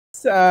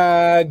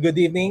guys. Good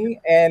evening.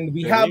 And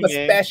we Good have a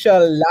evening. special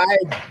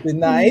live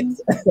tonight.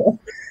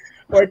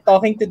 We're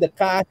talking to the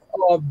cast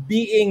of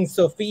Being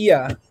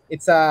Sofia.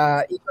 It's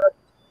Ikarus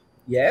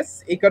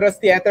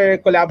Theater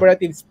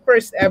Collaborative's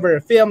first ever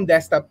film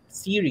desktop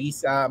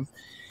series.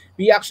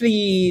 We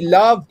actually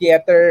love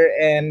theater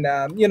and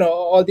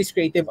all these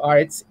creative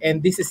arts,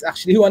 and this is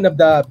actually one of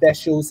the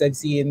best shows I've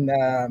seen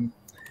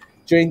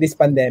during this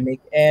pandemic.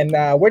 And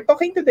we're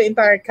talking to the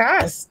entire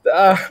cast.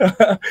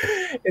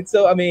 It's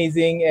so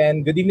amazing.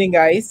 And good evening,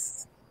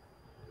 guys.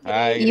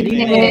 Hi, good evening.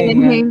 Evening.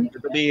 Evening.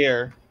 Good to be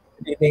here.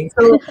 Good evening.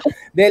 So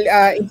they'll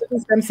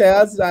introduce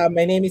themselves.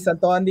 My name is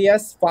Anton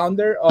Diaz,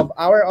 founder of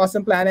Our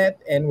Awesome Planet,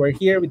 and we're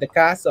here with the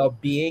cast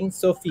of Being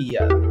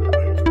Sophia.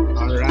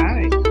 All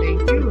right.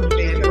 Thank you.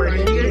 And we're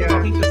here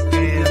talking to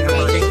and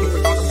thank you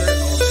for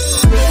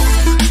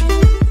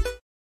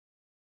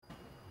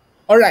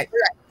All right.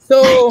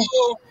 So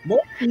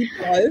most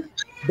people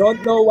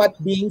don't know what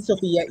Being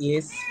Sophia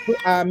is.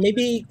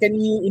 Maybe can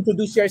you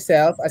introduce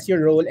yourself as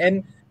your role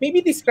and maybe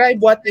describe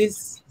what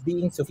is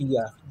Being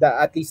Sophia,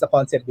 at least the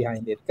concept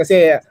behind it. Because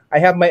I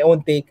have my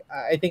own take.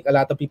 I think a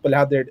lot of people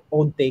have their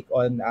own take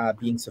on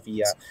Being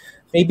Sophia.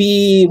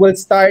 Maybe we'll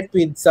start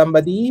with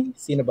somebody.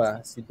 Sino ba?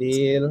 Si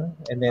Dale.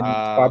 And then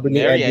probably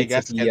Mary, end I with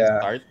guess, can Sophia.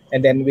 start.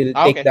 And then we'll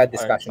take Okay. that All right.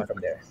 discussion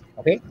from there.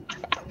 Okay?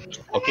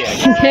 Okay, I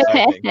guess I'm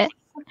starting.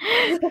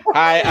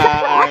 Hi,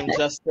 I'm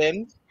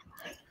Justin.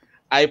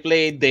 I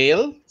play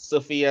Dale,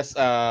 Sophia's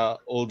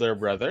older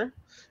brother.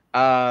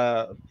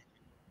 Uh,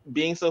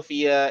 Being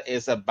Sophia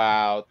is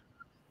about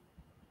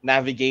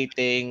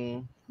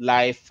navigating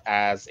life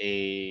as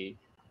a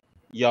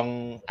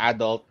young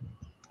adult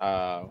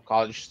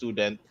college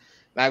student,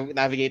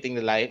 navigating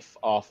the life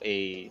of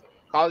a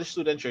college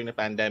student during the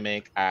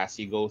pandemic as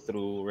you go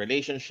through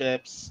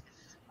relationships,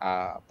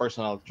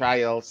 personal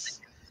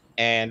trials,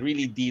 and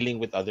really dealing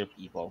with other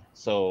people.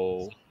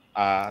 So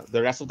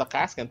the rest of the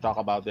cast can talk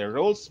about their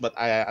roles, but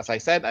as I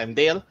said, I'm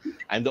Dale.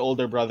 I'm the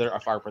older brother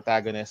of our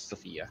protagonist,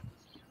 Sophia.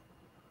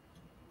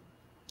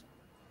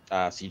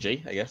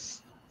 CJ, I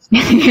guess.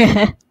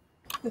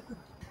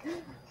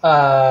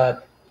 Uh,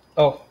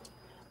 oh.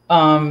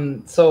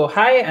 So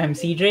hi, I'm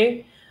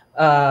CJ.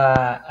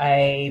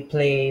 I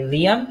play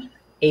Liam,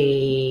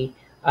 a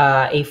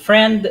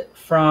friend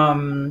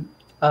from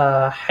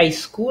high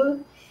school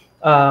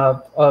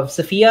of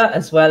Sophia,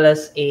 as well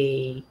as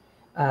a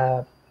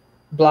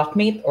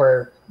blockmate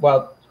or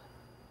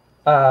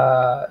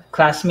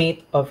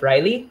classmate of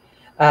Riley.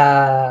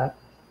 Uh,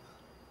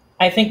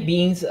 I think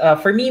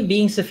for me,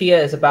 being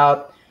Sophia is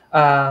about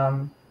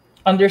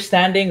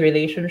understanding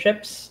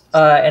relationships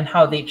and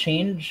how they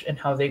change and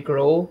how they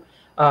grow,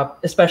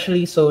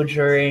 especially so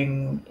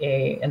during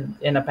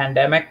in a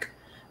pandemic,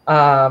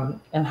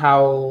 and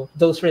how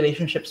those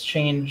relationships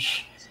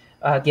change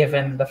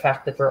given the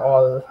fact that we're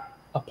all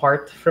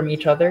apart from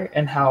each other,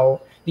 and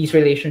how these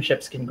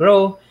relationships can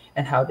grow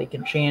and how they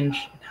can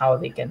change and how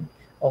they can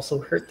also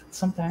hurt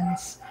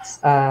sometimes.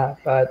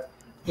 But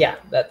yeah,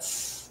 that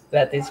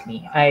is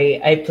me.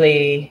 I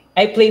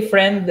play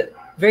friend,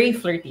 very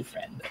flirty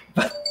friend,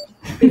 but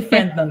a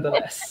friend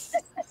nonetheless.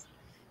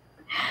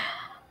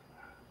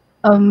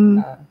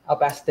 I'll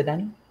pass to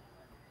Danny.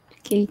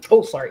 Okay.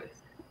 Oh, sorry.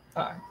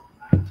 Hi,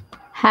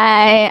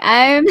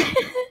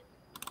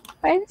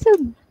 I'm so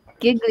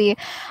giggly.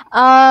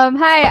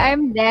 Hi,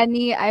 I'm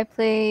Danny. I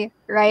play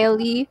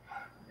Riley,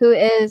 who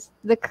is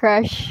the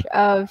crush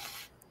of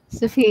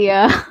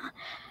Sophia,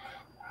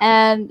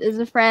 and is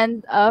a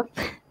friend of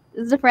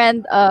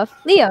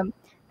Liam,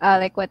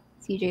 like what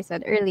CJ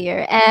said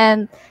earlier.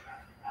 And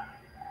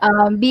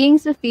being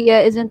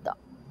Sophia isn't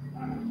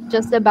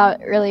just about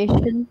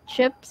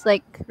relationships,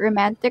 like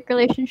romantic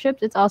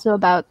relationships. It's also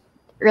about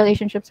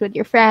relationships with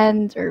your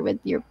friends or with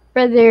your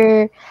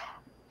brother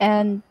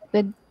and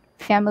with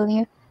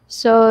family.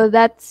 So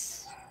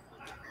that's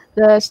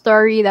the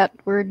story that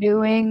we're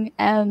doing,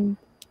 and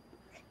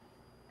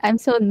I'm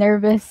so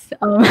nervous.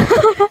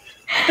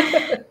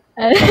 I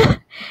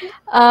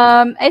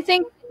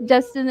think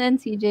Justin and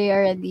CJ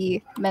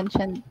already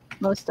mentioned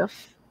most of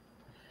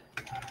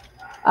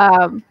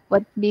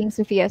what being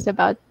Sophia is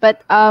about,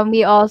 but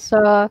we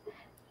also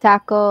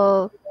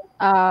tackle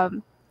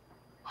um,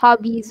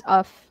 hobbies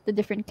of the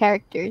different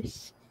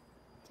characters.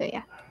 So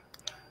yeah,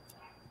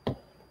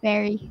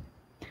 Mary.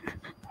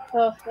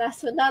 Oh,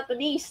 last but not the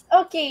least.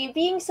 Okay,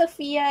 Being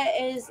Sophia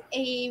is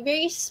a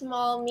very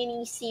small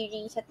mini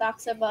series that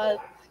talks about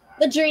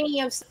the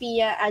journey of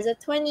Sophia as a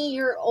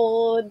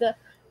 20-year-old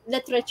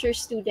literature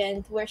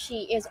student, where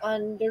she is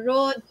on the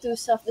road to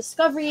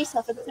self-discovery,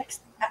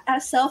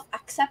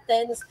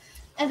 self-acceptance.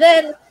 And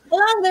then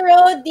along the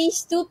road,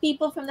 these two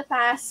people from the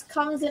past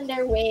comes in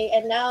their way,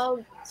 and now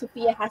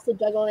Sophia has to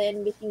juggle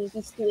in between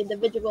these two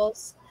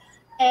individuals.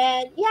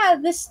 And yeah,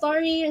 this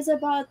story is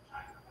about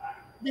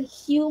the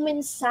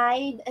human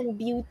side and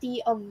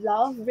beauty of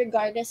love,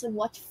 regardless of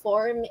what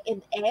form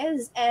it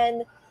is.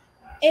 And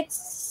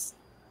it's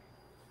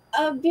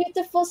a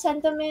beautiful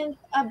sentiment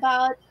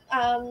about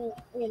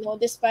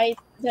despite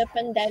the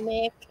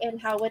pandemic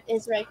and how it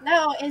is right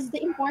now, is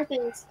the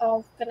importance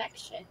of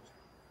connection.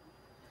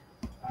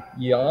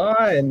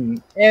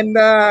 Yan. And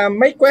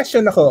my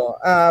question ako,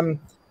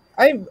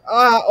 I've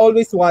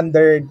always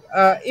wondered,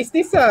 is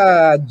this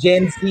a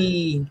Gen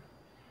Z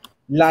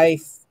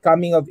life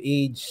coming of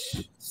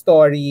age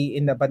story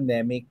in the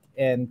pandemic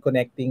and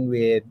connecting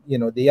with,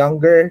 the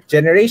younger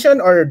generation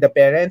or the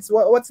parents?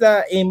 What's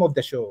the aim of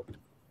the show?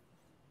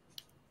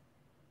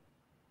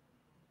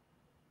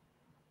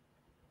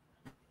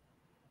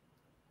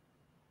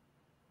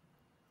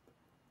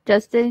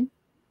 Justin?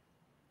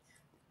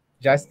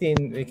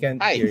 Justin, we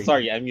can't Hi, hear you.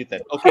 sorry, I'm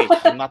muted. Okay,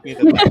 I'm not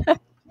muted now.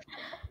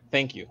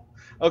 Thank you.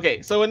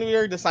 Okay, so when we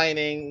were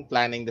designing,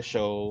 planning the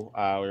show,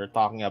 we were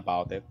talking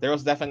about it. There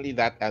was definitely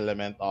that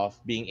element of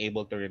being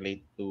able to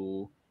relate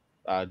to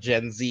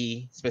Gen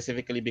Z,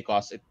 specifically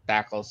because it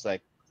tackles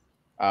like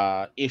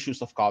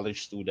issues of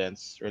college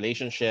students,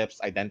 relationships,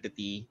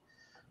 identity.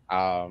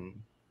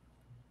 Um,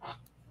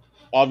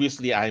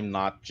 Obviously, I'm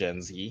not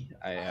Gen Z.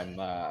 I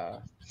am.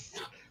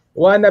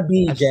 Wanna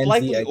be I'm Gen Z,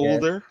 slightly I guess.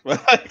 older,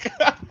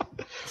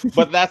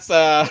 but that's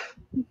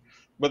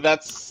but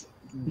that's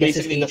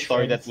Guess his basically the age,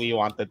 story that friends. we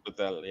wanted to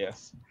tell.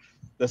 Yes,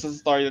 this is a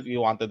story that we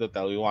wanted to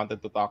tell. We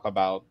wanted to talk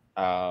about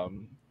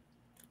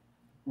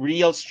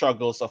real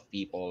struggles of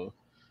people.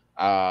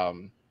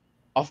 Um,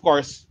 of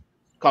course,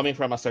 coming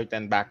from a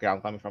certain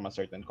background, coming from a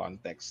certain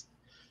context.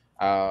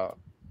 Uh,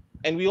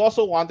 and we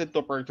also wanted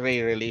to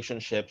portray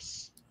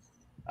relationships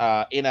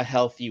in a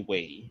healthy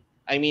way.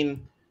 I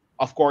mean,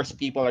 of course,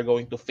 people are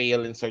going to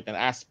fail in certain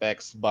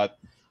aspects, but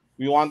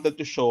we wanted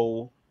to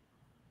show,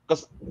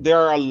 because there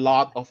are a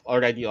lot of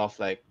already of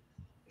like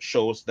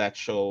shows that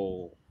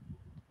show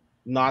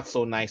not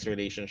so nice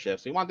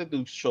relationships. We wanted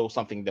to show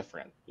something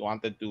different. We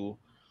wanted to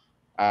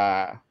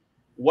uh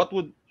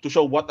to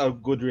show what a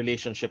good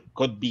relationship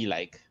could be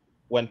like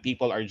when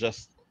people are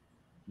just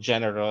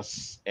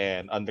generous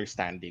and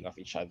understanding of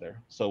each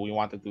other. So we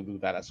wanted to do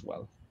that as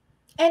well.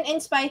 And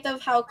in spite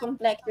of how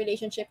complex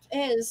relationship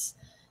is,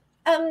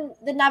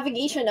 the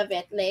navigation of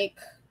it, like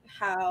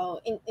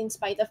how in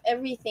spite of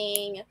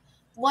everything,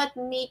 what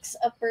makes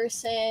a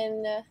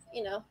person,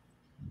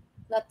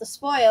 not to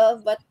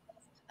spoil, but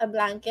a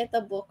blanket,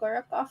 a book, or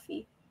a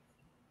coffee.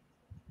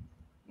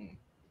 Mm.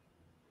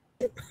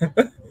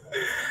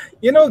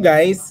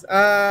 Guys,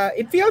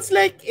 it feels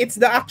like it's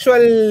the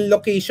actual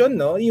location,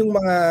 no? Yung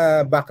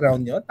mga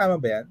background nyo. Tama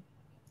ba yan?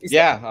 Is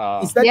that,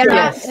 Yeah, is that Yeah, your it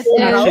Yes,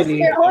 own is. house? actually,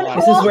 Your pretty own much.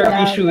 this is home, where we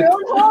Yeah. your shoot.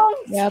 own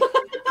homes. Yep.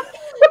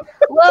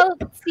 Well,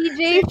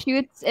 CJ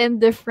shoots in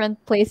different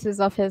places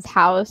of his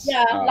house.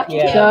 Yeah, lucky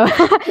Yeah, him.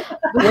 So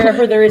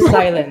wherever there is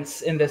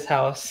silence in this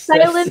house,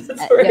 that's, silence,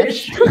 that's where I yes.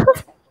 shoot.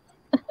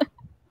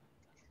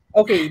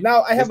 Okay,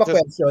 now I have a Just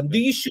question. Do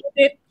you shoot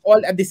it all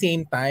at the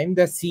same time,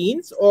 the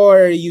scenes,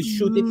 or you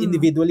shoot it Mm.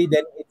 individually,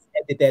 then it's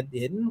edited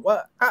in?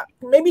 Well,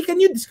 maybe can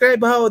you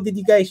describe how did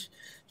you guys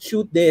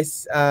shoot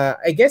this?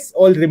 I guess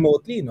all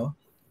remotely, no?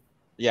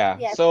 yeah.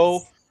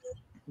 So Yes.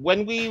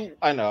 when we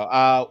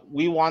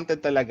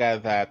wanted talaga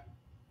that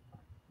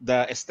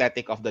the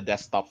aesthetic of the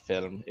desktop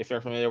film. If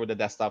you're familiar with the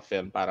desktop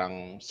film,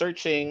 parang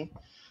searching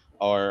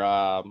or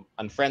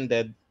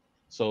unfriended.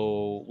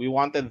 So we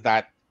wanted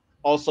that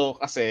also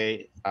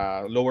kasi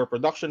lower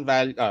production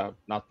value,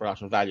 not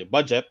production value,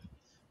 budget,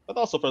 but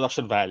also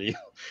production value.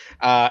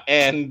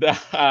 And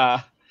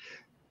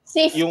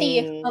Safety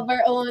yung of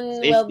our own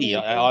safety,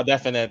 well-being.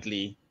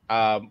 definitely.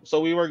 So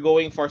we were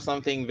going for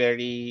something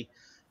very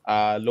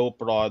low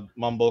prod,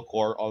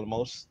 mumblecore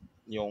almost,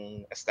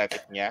 yung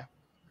aesthetic niya.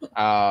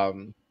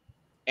 Um,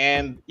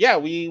 and yeah,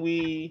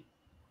 we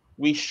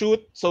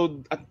shoot.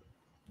 So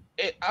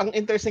ang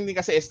interesting thing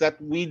kasi is that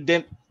we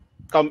didn't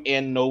come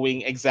in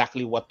knowing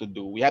exactly what to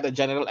do. We had a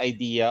general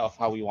idea of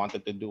how we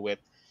wanted to do it,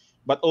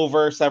 but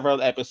over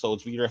several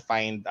episodes, we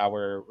refined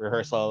our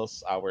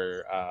rehearsals,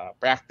 our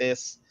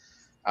practice.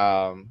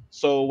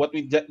 So what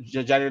we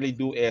generally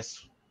do is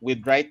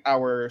we'd write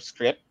our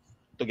script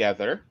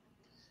together,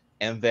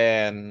 and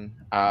then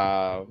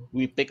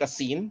we pick a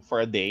scene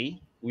for a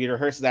day. We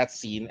rehearse that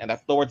scene, and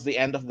towards the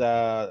end of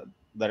the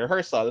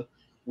rehearsal,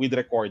 we'd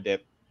record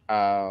it.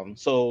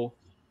 So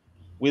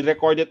we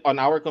record it on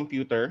our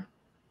computer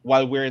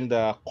while we're in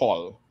the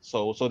call,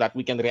 so that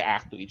we can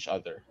react to each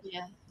other.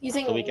 Yeah, So we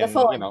using the can,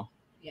 phone.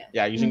 Yeah.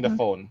 yeah, using the Mhm.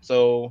 phone.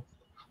 So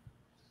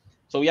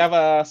we have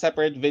a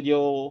separate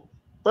video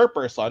per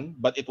person,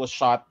 but it was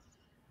shot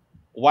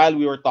while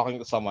we were talking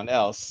to someone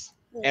else,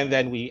 and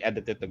Yeah. then we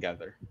edit it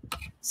together.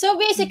 So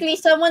basically,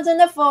 someone's on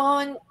the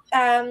phone.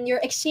 You're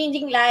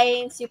exchanging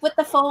lines. You put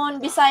the phone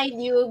beside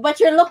you,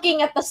 but you're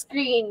looking at the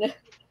screen.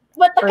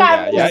 But the Or Yeah,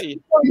 camera yeah. is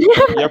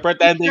recording You're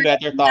pretending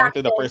that you're talking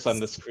to the person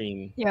on reactions. the screen.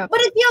 yep. But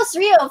it feels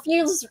real.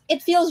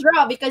 It feels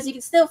raw because you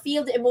can still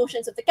feel the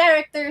emotions of the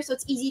character, so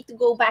it's easy to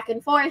go back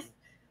and forth.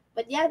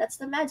 But yeah, that's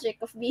the magic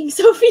of being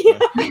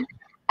Sophia. Yeah.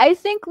 I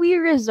think we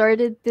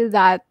resorted to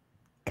that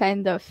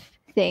kind of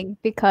thing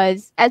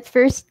because at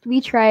first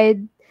we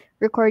tried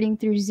recording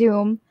through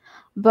Zoom,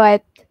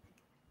 but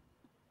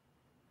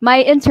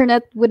my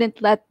internet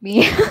wouldn't let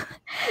me.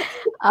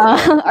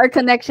 Our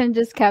connection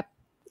just kept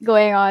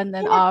going on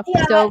and off,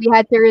 Yeah. so we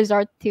had to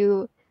resort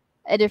to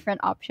a different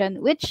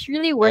option, which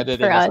really worked for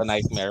Editing was a us.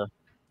 nightmare.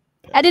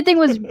 Yeah. Editing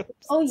was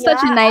Oh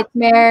such a yeah.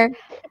 nightmare.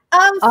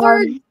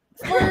 For Um,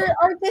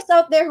 artists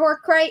out there who are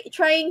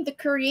trying to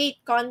create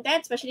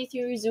content, especially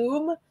through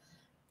Zoom,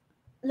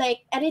 like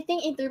editing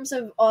in terms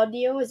of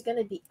audio is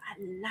gonna be a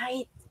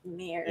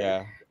nightmare.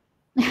 Yeah.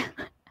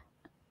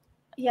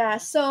 Yeah.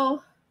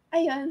 So,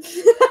 ayun.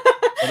 So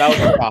that was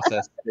the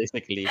process,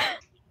 basically,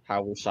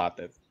 how we shot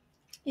it.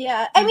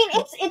 Yeah, I mean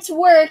it's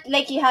work.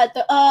 Like you had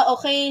to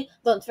okay,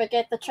 don't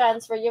forget to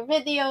transfer your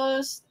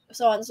videos,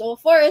 so on and so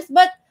forth.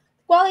 But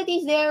quality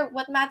is there.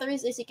 What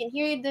matters is you can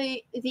hear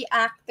the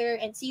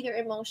actor and see their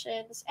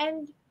emotions,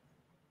 and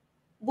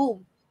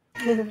boom.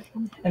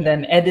 And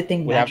then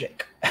editing We have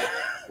magic.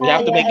 we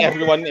have to Yeah, make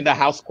everyone in the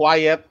house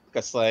quiet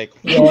because like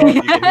Yeah.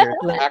 you can hear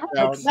it in the Like,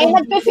 background. may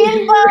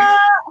nagpe-film ba?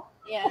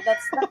 Yeah,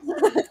 that's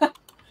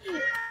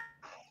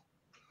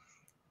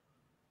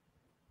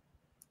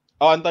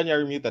Oh, Anton,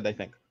 you're muted, I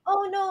think.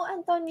 Oh no,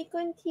 Anthony,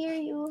 couldn't hear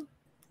you.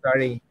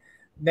 Sorry.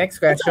 Next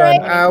It's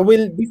question. alright.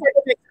 Will before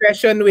the next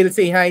question, we'll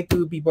say hi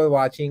to people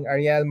watching.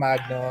 Ariel,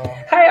 Magno,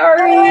 hi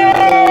Ari.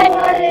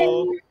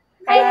 Hello.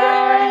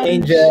 hi.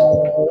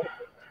 Angel,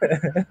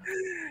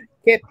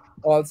 Kit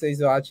also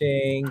is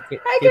watching. Hi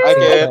Kit Hi, say guys.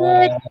 kid.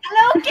 Good.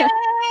 Hello, Kit!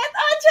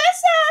 Oh,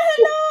 Jessa,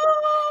 hello!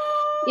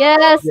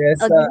 Yes, yes,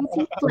 LGBT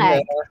and,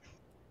 flag.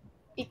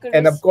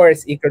 and of Ikarus.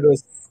 course,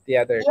 Ikarus, the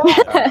other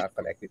Yeah.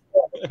 collective.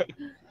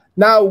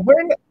 Now,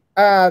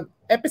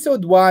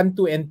 episode 1,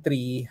 2, and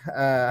 3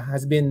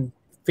 has been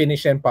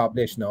finished and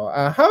published. No,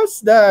 how's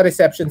the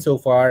reception so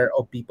far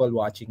of people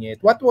watching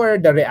it? What were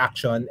the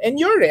reaction and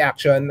your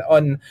reaction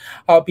on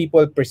how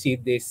people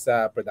perceive this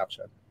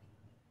production?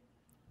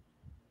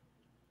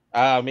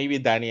 Maybe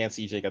Danny and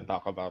CJ can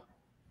talk about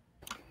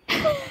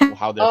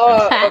how they're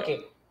feeling. Okay.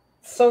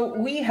 So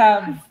we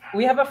have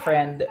a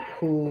friend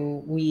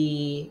who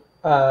we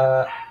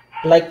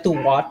like to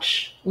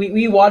watch.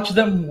 We watch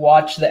them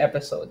watch the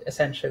episode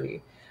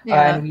essentially,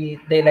 Yeah. and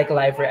they like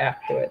live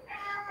react to it.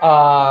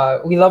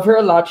 We love her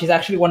a lot. She's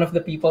actually one of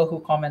the people who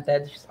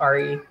commented. She's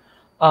Ari,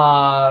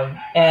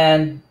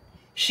 and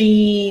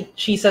she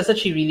says that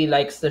she really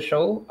likes the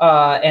show.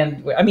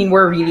 And I mean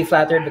we're really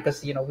flattered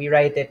because we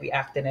write it, we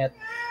act in it.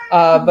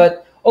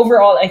 But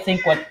overall, I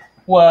think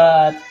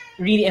what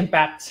really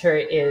impacts her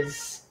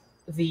is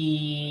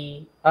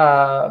the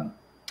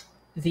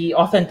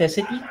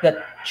authenticity that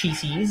she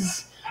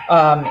sees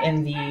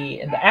in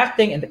the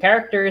acting, in the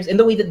characters, in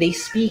the way that they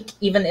speak,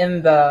 even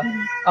in the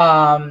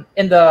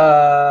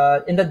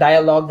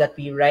dialogue that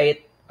we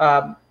write.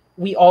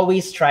 We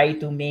always try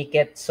to make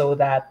it so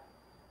that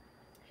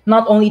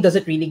not only does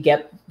it really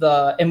get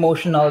the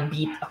emotional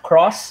beat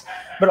across,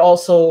 but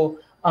also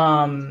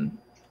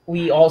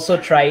we also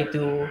try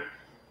to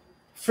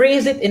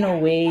phrase it in a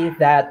way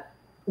that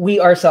we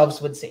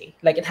ourselves would say.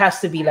 Like it has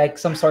to be like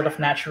some sort of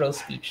natural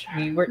speech.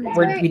 We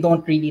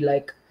don't really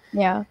like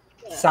Yeah.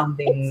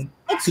 sounding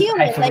It's super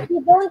human. Like highfalutin.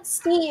 you don't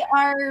see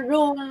our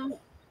room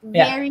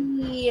Yeah.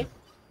 very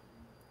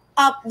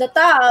up the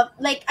top.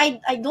 Like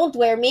I don't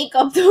wear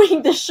makeup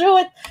during the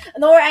shoot,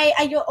 nor I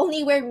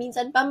only wear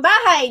minsan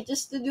pambahay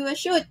just to do a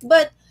shoot.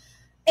 But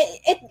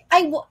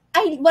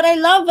what I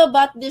love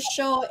about this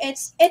show,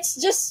 it's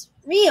just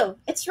real.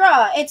 It's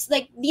raw. It's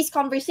like these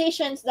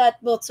conversations that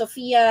both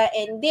Sophia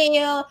and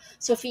Dale,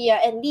 Sophia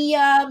and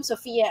Liam,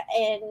 Sophia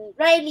and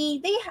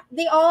Riley,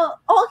 they all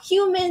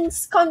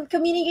humans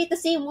communicate the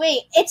same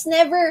way. It's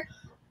never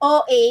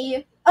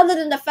OA, other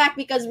than the fact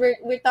because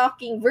we're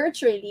talking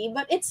virtually,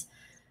 but it's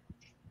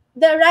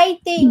the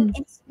writing. Mm.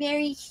 It's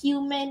very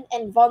human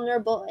and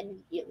vulnerable and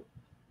real.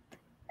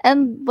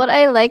 And what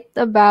I liked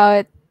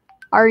about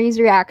Ari's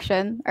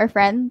reaction, our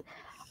friend,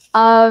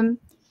 um,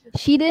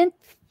 she didn't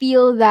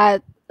feel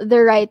that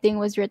the writing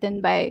was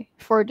written by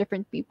four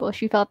different people.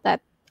 She felt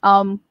that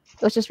it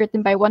was just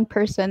written by one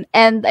person,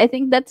 and I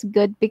think that's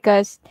good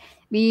because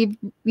we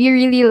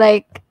really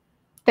like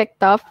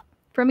picked up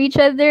from each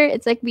other.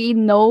 It's like we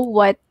know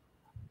what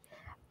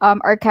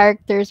our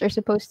characters are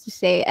supposed to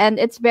say, and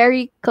it's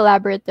very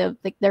collaborative,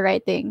 like the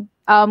writing.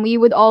 We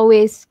would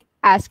always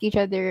ask each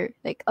other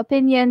like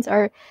opinions,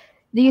 or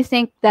do you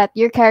think that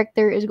your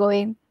character is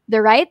going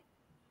the right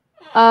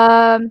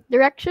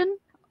direction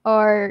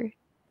or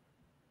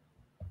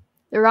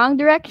the wrong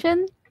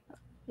direction,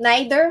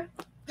 Neither.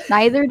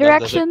 neither Does it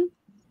direction?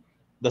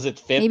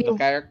 fit Maybe the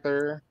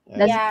character? does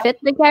Yeah. it Yeah. fit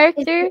the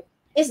character?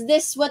 Is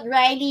this what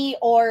Riley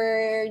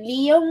or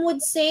Liam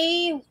would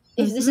say?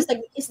 Is this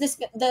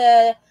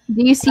the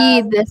Do you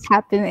see this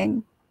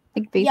happening?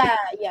 Like basically,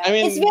 yeah. I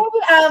It's mean,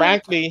 very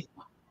frankly,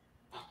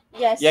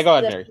 yeah. yes. Go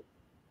ahead, Mary. Go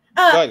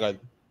Uh ahead. Go ahead.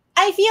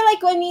 I feel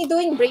like when we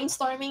doing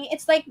brainstorming,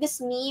 it's like this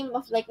meme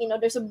of like,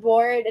 there's a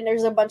board and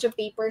there's a bunch of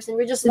papers and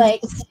we're just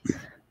like,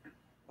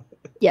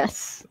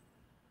 yes.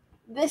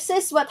 this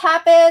is what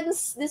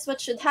happens, this what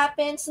should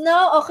happen. So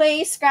no,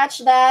 okay, scratch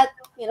that.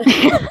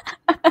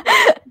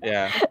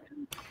 Yeah.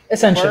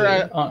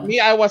 Essentially. For me,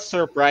 I was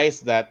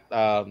surprised that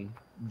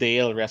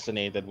Dale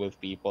resonated with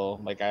people,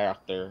 my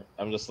character.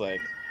 I'm just like,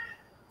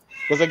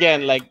 because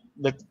again, like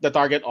the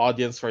target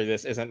audience for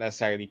this isn't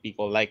necessarily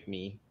people like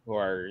me who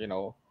are,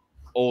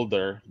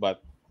 older,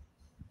 but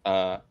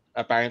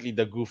apparently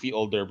the goofy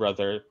older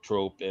brother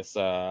trope is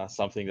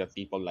something that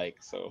people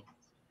like. So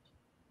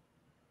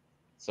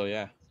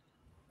yeah.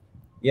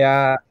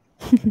 Yeah,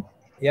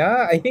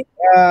 yeah, I think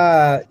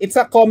it's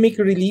a comic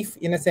relief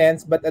in a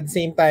sense, but at the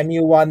same time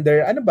you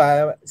wonder, ano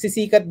ba,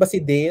 sisikat ba si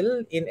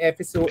Dale in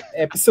episode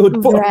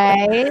 4?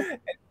 Right?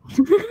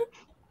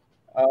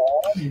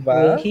 Oo, di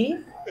Will ba? he?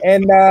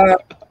 And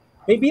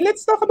maybe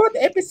let's talk about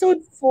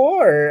episode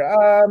 4.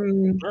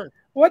 Sure.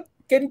 What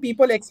can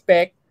people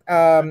expect?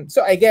 So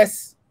I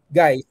guess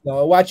guys,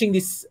 no, watching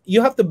this,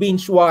 you have to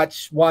binge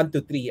watch 1 to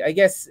 3. I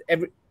guess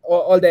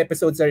all the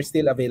episodes are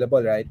still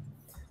available, right?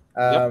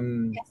 Yep.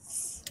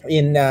 Yes.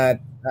 In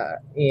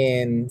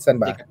saan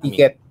ba? Take it to me.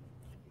 Ticket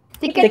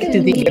Ticket Take to it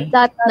to me me.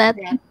 dot net.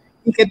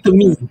 Ticket to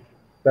me.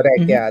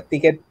 Correct, Mhm. yeah.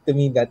 Ticket to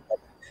me that.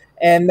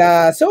 And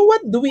so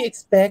what do we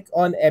expect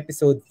on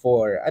episode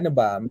 4? Ano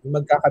ba?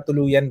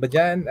 Magkakatuluyan ba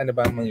diyan? Ano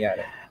ba ang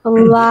mangyari? A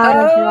lot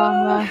of Uh,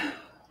 drama.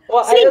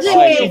 well, I Oh, assume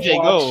CJ! you've CJ,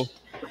 go. watched.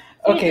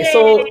 Okay, CJ!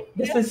 so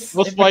this is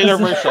No because spoiler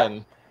version.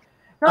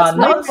 No No spoiler.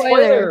 spoiler.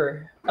 non-spoiler.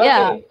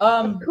 Yeah, Okay,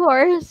 of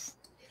course.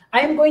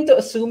 I am going to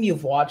assume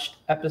you've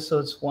watched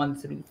episodes 1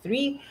 through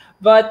 3,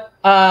 but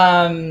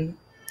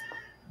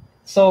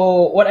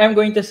so what I'm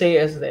going to say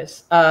is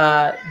this: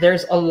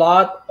 there's a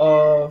lot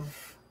of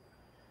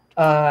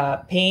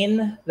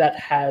pain that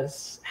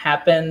has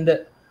happened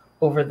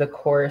over the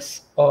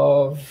course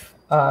of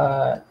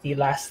the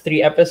last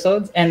 3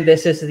 episodes, and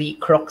this is the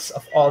crux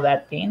of all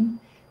that pain.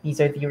 These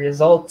are the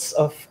results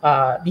of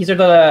these are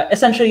the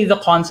essentially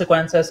the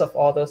consequences of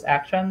all those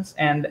actions,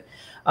 and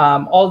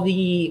all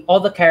the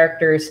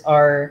characters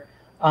are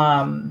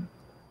um,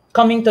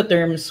 coming to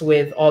terms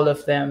with all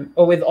of them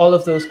or with all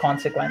of those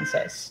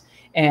consequences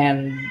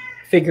and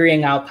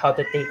figuring out how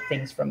to take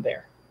things from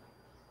there.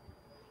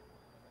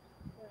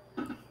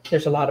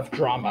 There's a lot of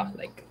drama.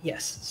 Like,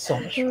 yes, so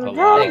much A drama.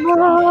 lot of Like, drama.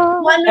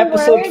 Drama. One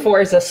episode word,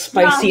 4 is a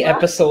spicy drama.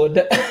 episode.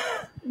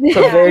 It's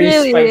a It Yeah. very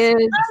really spicy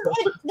is.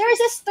 episode. There's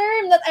this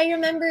term that I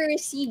remember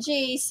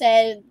CJ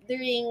said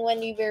during when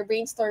we were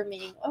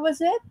brainstorming. What was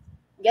it?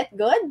 Get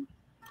good?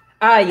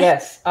 Ah,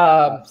 yes.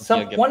 Sophia, Some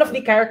get one of the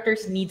good.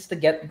 characters needs to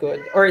get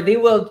good, or they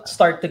will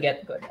start to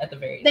get good at the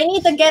very They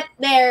need to least. get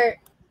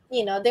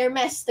their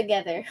mess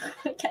together.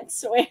 I can't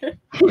swear.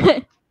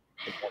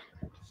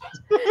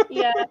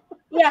 Yeah.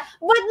 Yeah.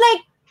 But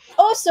like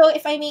also,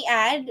 if I may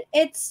add,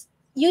 it's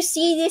you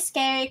see these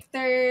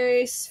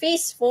characters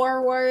face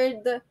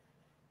forward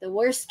the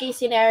worst case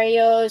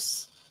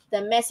scenarios,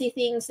 the messy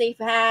things they've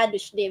had,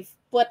 which they've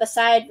put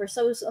aside for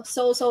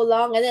so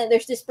long, and then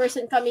there's this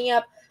person coming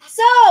up.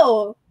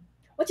 So,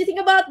 what do you think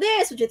about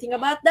this? What do you think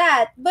about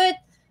that? But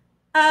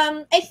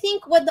I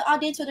think what the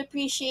audience would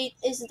appreciate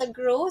is the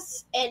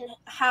growth and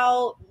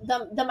how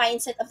the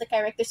mindset of the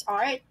characters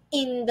are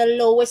in the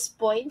lowest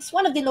points,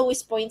 one of the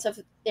lowest points of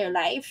their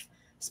life,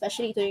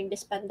 especially during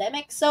this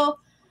pandemic. So,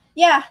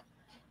 yeah,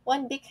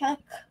 one big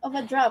heck of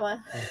a drama.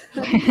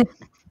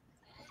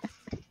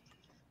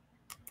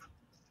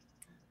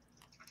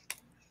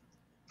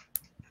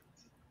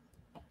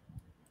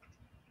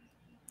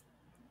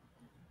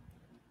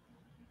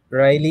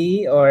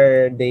 Riley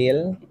or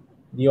Dale,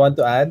 do you want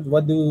to add?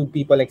 What do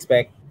people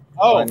expect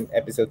Oh, on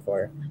episode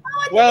 4? What do you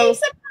think well,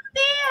 about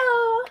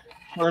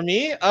for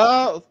me,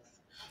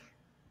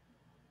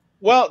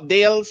 well,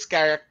 Dale's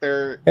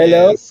character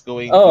Hello? is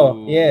going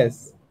Oh, to,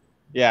 yes.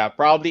 yeah,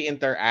 probably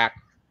interact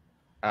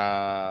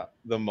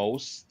the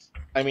most.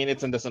 I mean,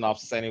 it's in the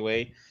synopsis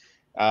anyway.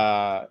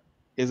 Uh,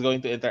 he's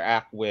going to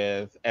interact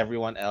with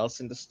everyone else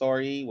in the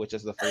story, which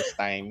is the first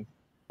time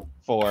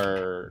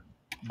for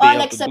all Dale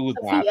to except do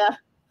that. Sophia?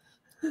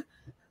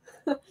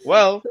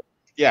 Well,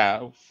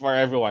 yeah, for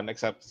everyone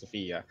except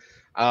Sophia.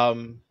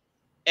 Um,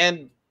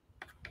 and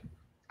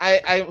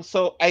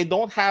I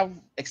don't have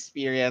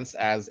experience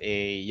as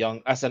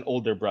an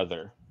older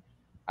brother,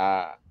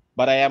 uh,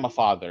 but I am a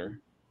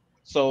father.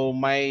 So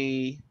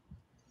my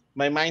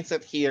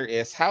mindset here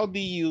is, how do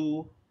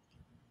you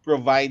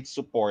provide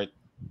support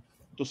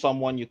to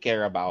someone you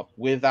care about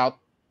without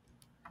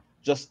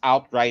just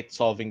outright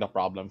solving the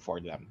problem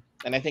for them?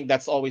 And I think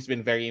that's always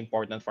been very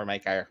important for my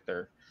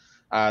character.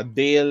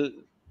 Dale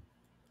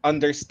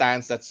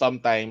understands that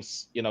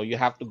sometimes, you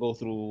have to go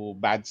through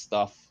bad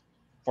stuff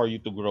for you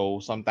to grow.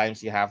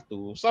 Sometimes you have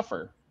to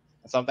suffer.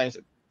 Sometimes,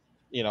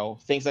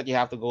 things that you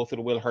have to go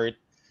through will hurt,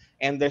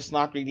 and there's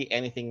not really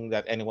anything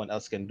that anyone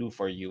else can do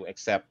for you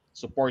except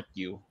support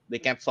you. They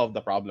can't solve the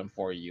problem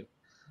for you.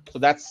 So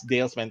that's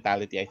Dale's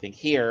mentality. I think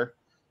here,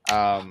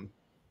 um,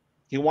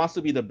 he wants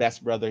to be the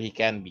best brother he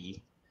can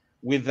be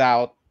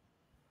without,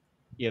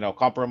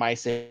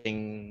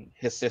 compromising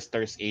his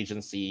sister's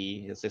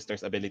agency, his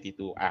sister's ability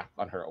to act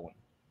on her own.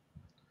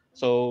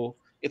 So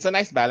it's a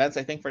nice balance,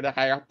 I think, for the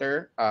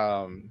character.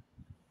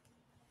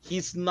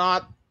 He's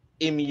not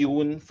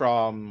immune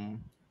from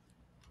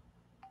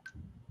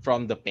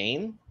the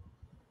pain,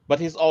 but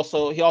he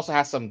also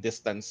has some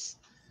distance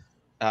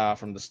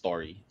from the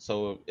story.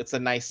 So it's a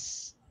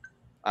nice,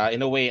 in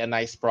a way, a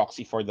nice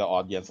proxy for the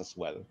audience as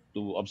well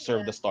to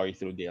observe the Yeah. story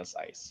through Dale's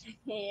eyes.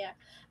 Yeah.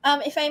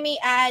 If I may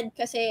add,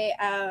 kasi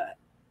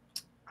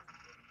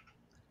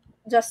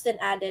Justin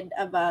added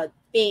about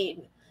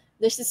pain.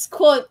 There's this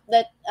quote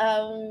that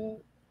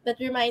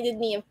reminded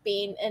me of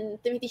pain, and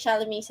Timothy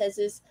Chalamet says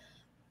is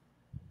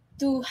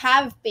to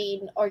have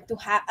pain or to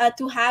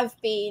have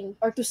pain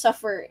or to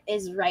suffer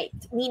is right,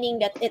 meaning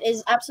that it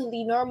is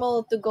absolutely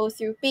normal to go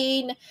through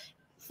pain,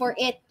 for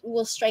it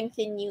will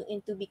strengthen you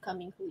into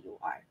becoming who you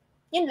are.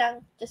 Yun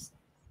lang, just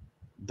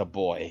The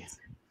boy,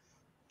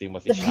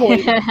 Timothy the boy.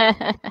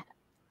 Chalamet.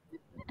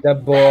 The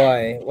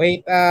boy.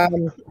 Wait,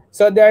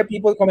 so there are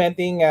people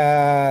commenting.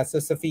 So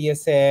Sophia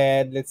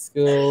said, let's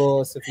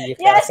go. Sophia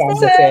Yes, Sandra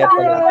thank you, said,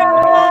 wala.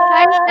 Sandra!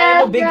 Hi, I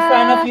am a big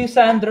fan of Sandra. you,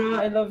 Sandra.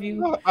 I love you.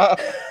 Uh,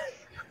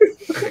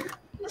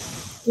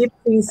 Kit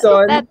That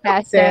Simpson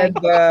said,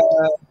 hashtag.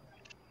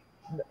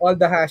 all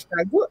the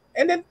hashtag.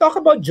 And then talk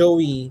about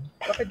Joey.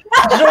 Bakit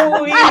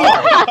Joey!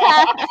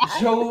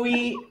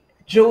 Joey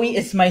Joey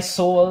is my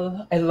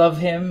soul. I love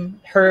him.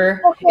 Her.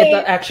 It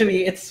Okay,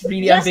 actually it's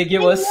really Justin,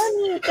 ambiguous.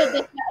 you need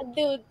to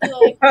explain. so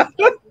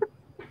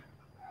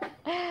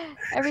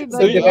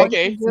do Everybody you, likes direct?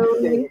 okay.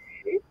 Joey.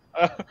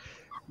 Uh,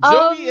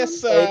 Joey Um,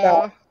 is Wait,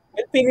 I'll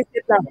finish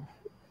it lang.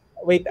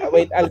 Wait,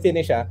 I'll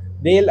finish.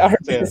 Dale so,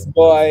 Artis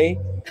boy.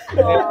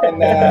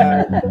 And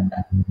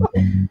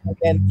Oh,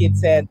 then Kid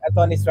said,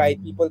 Aton is right.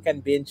 People can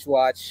binge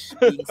watch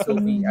Being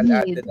Sophie. I'll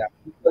add to indeed. that.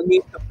 People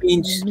need to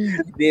binge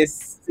Indeed.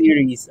 this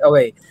series.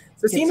 Okay.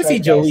 So, sino It's si right,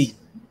 guys. Joey?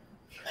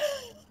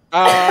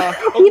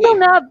 Sino okay.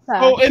 nga ba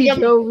So si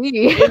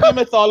Joey? in the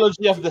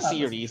mythology of the Honestly,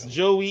 series,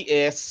 Joey. Joey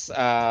is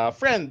a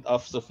friend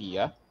of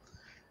Sophia.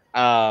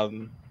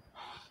 Um,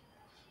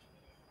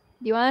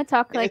 Do you want to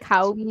talk like it's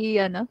how we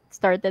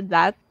started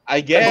that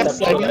I guess.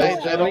 I mean, podcast?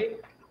 Conceptualize I don't. Joey.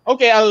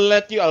 Okay, I'll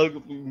let you. I'll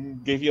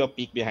give you a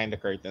peek behind the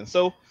curtain.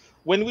 So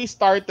when we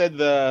started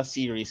the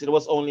series, it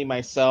was only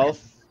myself,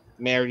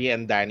 Mary,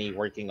 and Danny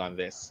working on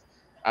this.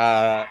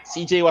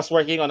 CJ was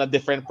working on a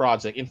different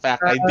project. In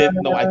fact, I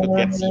didn't know I could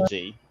get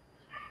CJ,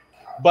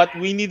 but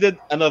we needed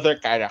another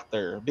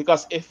character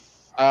because if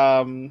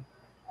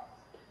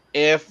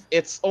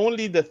it's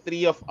only the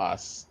three of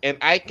us and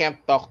I can't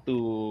talk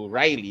to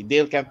Riley,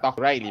 Dale can't talk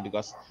to Riley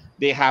because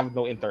they have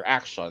no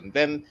interaction,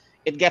 then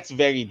it gets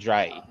very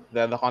dry.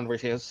 The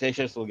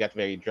conversations will get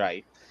very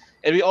dry.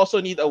 And we also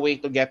need a way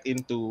to get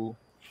into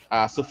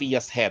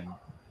Sophia's head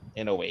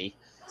in a way,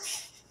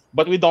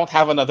 but we don't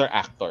have another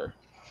actor.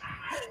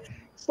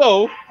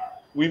 So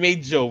we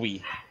made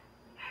Joey.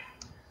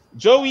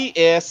 Joey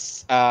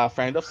is a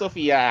friend of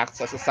Sophia,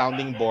 acts as a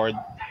sounding board,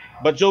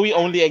 but Joey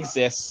only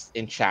exists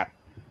in chat.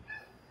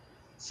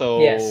 Yes.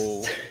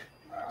 So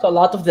So a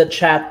lot of the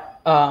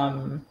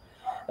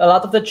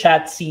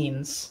chat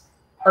scenes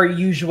are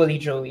usually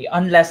Joey,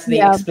 unless they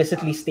Yeah.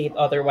 explicitly state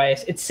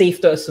otherwise. It's safe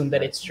to assume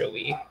that it's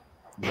Joey.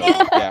 Joey,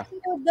 and yeah.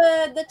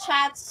 the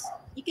chats,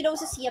 you can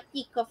also see a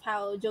peek of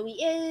how Joey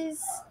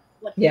is,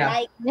 what he Yeah.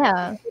 likes,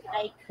 Yeah.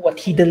 like, What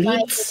he and why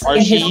he deletes Or in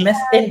likes his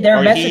she, in their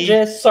or he,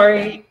 messages.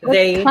 Sorry, What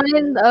they.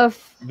 kind of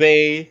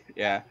they,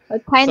 yeah.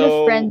 what kind of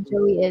So friend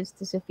Joey is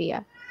to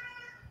Sophia?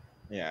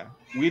 yeah,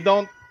 we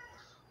don't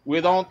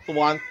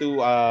want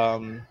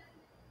to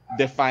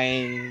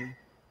define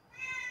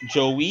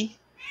Joey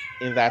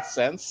in that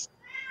sense.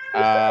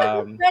 he's just a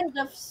good Um, friend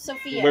of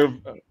Sophia. we're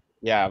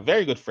yeah,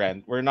 very good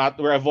friend. We're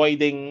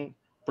avoiding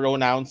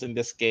pronouns in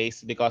this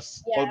case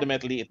because Yeah,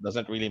 ultimately it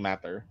doesn't really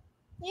matter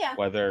yeah, Yeah.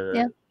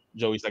 whether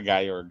Joey's a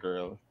guy or a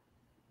girl,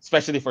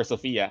 especially for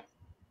Sophia.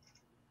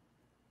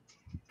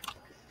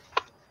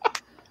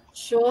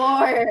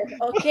 sure.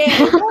 Okay,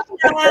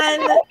 moving on.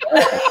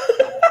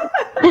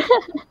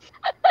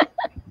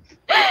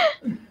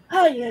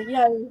 Ay, ay,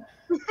 ay.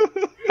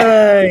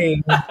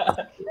 Ay,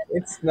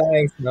 it's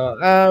nice, no?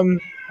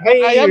 But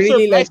I I am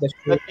really like surprised the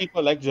show. that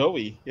people like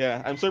Joey.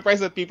 Yeah, I'm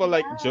surprised that people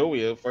like Yeah.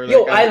 Joey for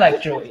Yo, like I a like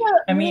He's such Joey.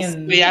 I a mean,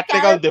 mystery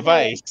theatrical character.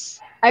 device.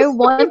 I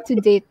want to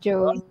date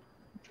Joey.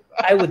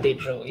 I would date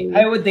Joey.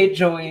 I would date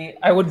Joey.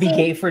 I would be So,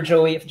 gay for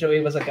Joey if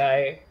Joey was a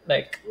guy.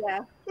 Like, yeah,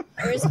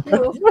 there's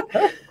proof.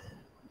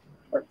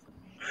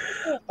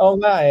 Oh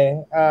nga eh.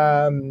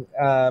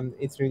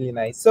 It's really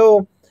nice.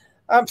 So,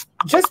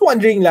 just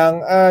wondering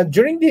lang,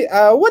 during the,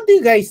 what do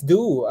you guys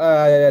do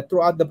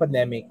throughout the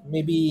pandemic?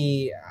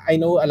 Maybe, I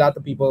know a lot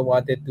of people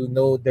wanted to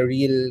know the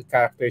real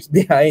characters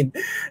behind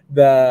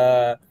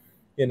the,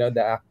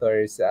 the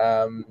actors.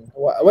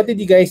 What did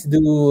you guys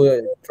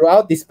do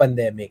throughout this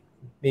pandemic?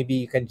 Maybe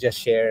you can just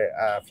share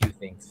a few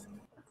things.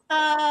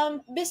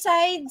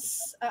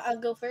 Besides, I'll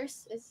go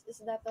first. Is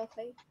that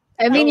okay?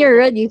 I mean, Go, you're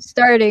go. already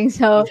starting,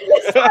 so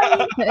Sorry,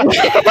 sorry,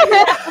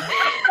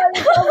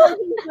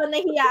 overthink ko,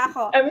 nahiya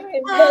ako. I mean,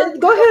 Um,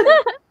 go ahead.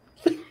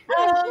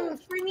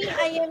 for me,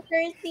 I am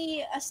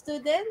currently a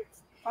student,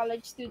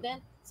 college student,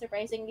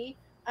 surprisingly.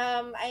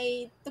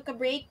 I took a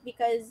break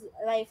because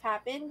life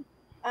happened.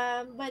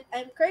 But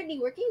I'm currently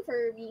working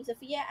for being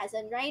Sophia as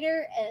a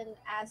writer and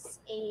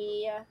as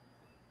a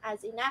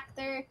as an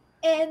actor.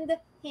 And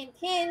hint,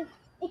 hint,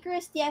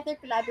 Icarus Theater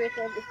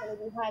Collaborative is going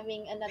to be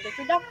having another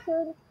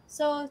production.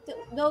 So, to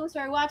those who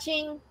are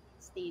watching,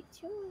 stay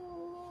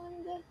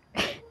tuned.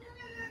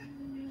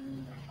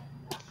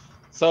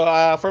 So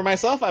for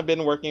myself, I've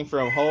been working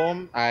from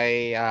home.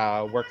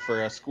 I work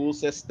for a school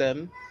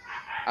system.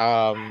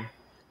 Um,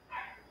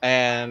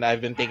 and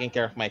I've been taking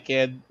care of my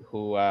kid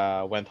who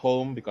went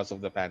home because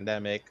of the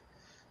pandemic.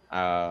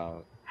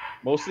 Uh,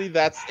 Mostly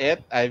that's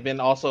it. I've been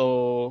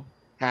also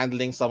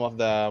handling some of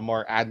the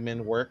more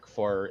admin work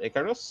for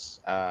Ikarus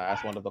as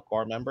one of the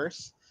core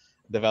members,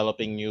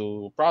 developing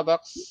new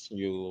products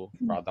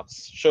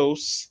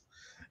shows,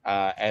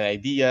 and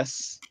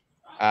ideas.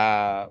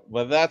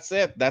 But that's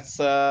it. That's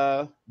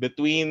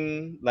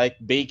between like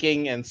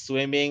baking and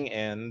swimming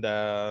and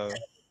I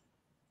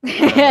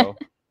don't know,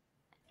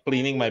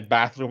 cleaning my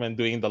bathroom and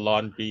doing the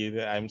laundry.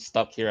 I'm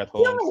stuck here at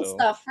home, Human so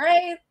stuff,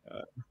 right?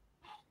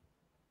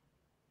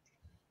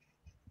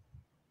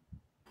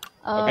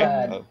 uh, okay.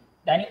 um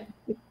Danny?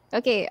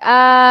 okay.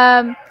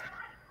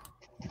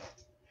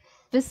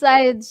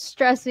 Besides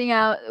stressing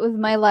out with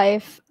my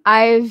life,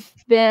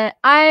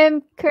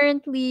 I'm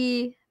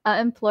currently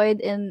employed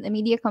in a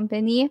media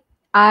company.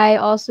 I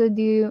also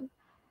do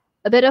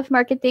a bit of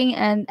marketing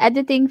and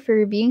editing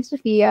for Being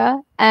Sophia.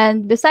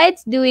 And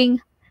besides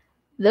doing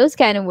those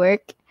kind of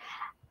work,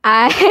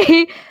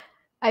 I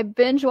I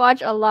binge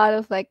watch a lot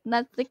of like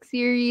Netflix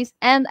series,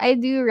 and I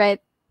do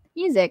write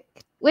music,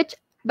 which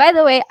by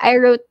the way, I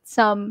wrote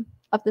some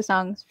of the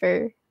songs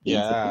for Being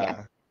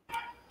Sophia. Yeah.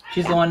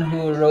 She's the one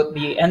who wrote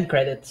the end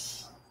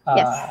credits.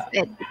 Yes,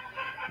 Uh,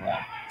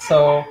 yeah.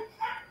 So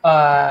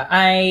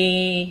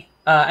I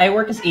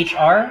work as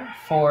HR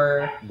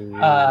for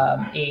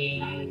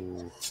a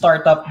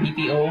startup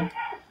BPO.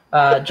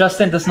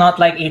 Justin does not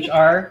like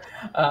HR,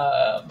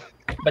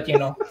 but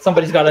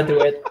somebody's got to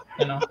do it.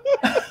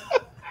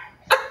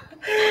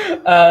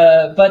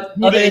 But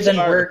Good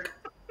HR.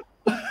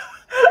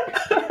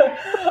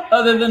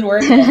 other than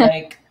work,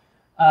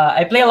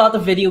 I play a lot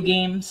of video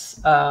games.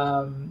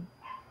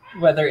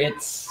 Whether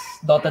it's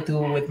Dota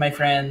 2 with my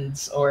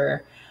friends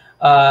or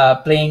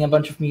playing a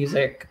bunch of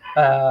music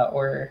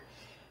or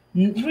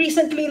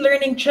recently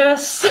learning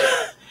chess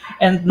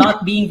and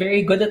not being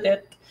very good at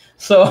it.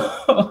 So,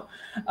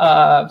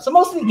 so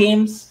mostly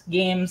games,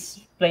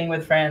 playing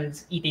with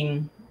friends,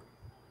 eating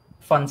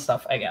fun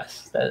stuff. I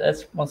guess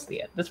that's mostly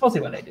it. That's mostly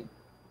what I do.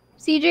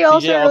 CJ CJ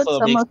also wrote also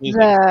some makes of music.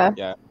 the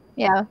Yeah.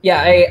 yeah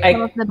Yeah,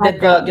 some of I the did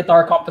the background.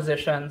 guitar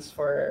compositions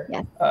for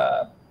Yes,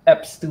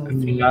 EPs 2,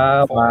 3, and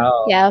Ah, 4.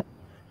 wow. yeah.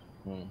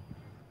 Hmm.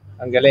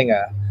 Ang galing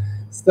ah.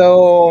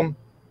 So,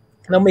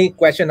 may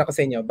question ako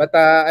sa inyo. But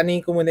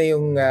anin ko muna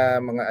yung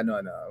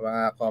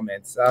mga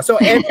comments.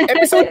 So,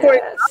 episode 4,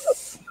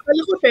 Yes.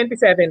 alam ko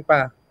 27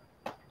 pa.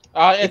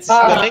 It's It's the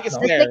out, link is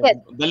no? The there. ticket.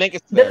 The link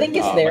is The there. link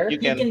is But there. you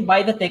You can. can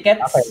buy the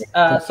tickets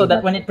Okay. so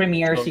that when it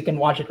premieres, So, you can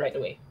watch it right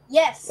away.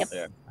 Yes. Yep.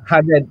 yeah.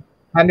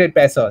 100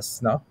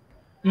 pesos, no?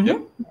 Yep.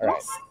 All right.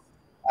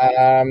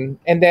 Yes.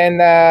 And then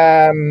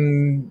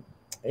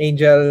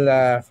Angel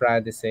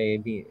Frade say,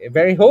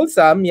 very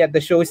wholesome, yet the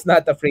show is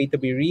not afraid to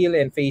be real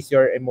and face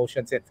your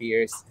emotions and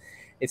fears.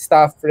 It's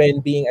tough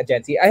friend being a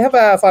Gen Z. I have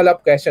a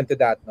follow-up question to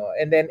that, no?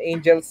 And then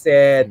Angel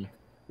said, Mhm.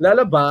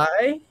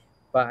 Lullaby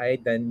by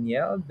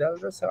Danielle Del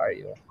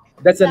Rosario.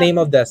 That's the That name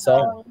of the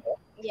song. song.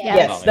 Yeah. The Yes.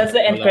 Yes, song, yeah. that's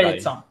the end credit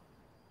Lullaby. song.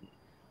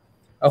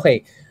 Okay.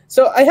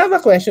 So I have a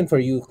question for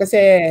you.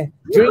 Kasi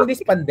during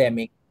this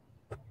pandemic,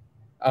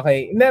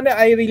 okay,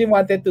 I really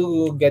wanted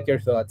to get your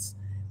thoughts.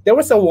 There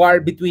was a war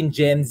between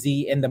Gen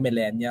Z and the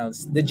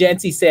millennials. The Gen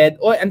Z said,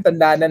 oh, ang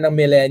tanda na ng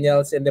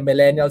millennials, and the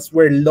millennials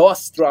were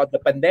lost throughout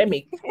the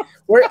pandemic.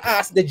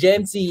 Whereas the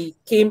Gen Z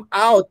came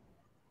out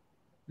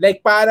like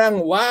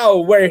parang,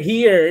 wow, we're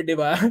here, di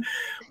ba?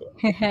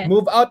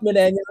 Move out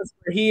millennials,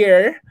 we're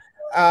here.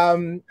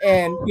 And,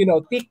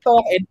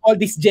 TikTok and all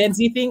this Gen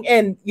Z thing.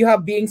 And you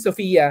have Being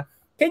Sophia.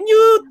 Can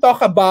you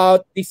talk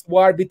about this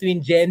war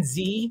between Gen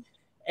Z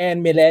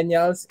and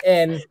millennials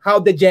and how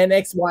the Gen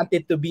X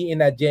wanted to be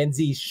in a Gen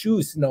Z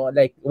shoes, no?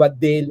 Like what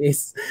Dale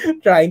is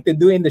trying to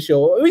do in the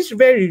show, which is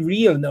very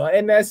real, no?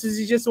 And as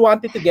you just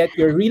wanted to get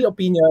your real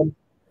opinion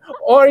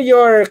or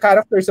your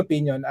character's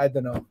opinion, I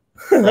don't know.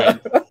 Right.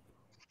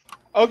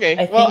 Okay.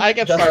 I Well, I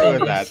think can start Justin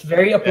with is that.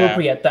 very Yeah.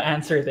 appropriate to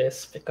answer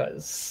this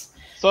because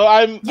So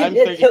I'm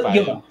you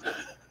 35. know.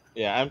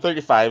 Yeah, I'm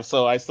 35,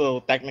 so I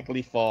still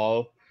technically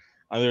fall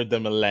under the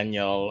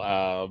millennial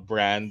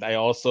brand. I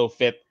also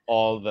fit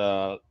all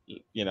the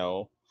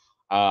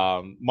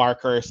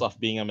markers of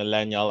being a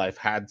millennial. I've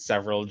had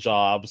several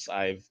jobs.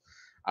 I've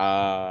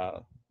uh,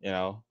 you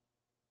know,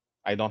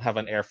 I don't have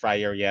an air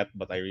fryer yet,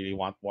 but I really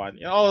want one.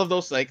 All of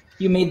those like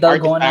You made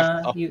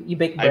artifacts dalgona, of you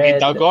bake I made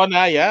bread.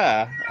 dalgona.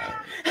 Yeah,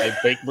 I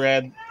bake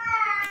bread.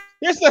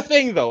 Here's the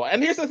thing, though,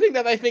 and here's the thing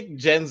that I think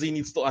Gen Z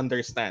needs to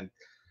understand.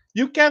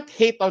 You can't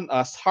hate on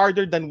us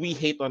harder than we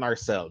hate on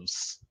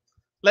ourselves.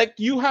 Like,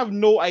 you have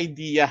no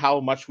idea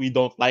how much we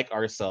don't like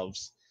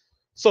ourselves.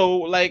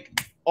 So, like,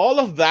 all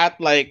of that,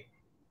 like,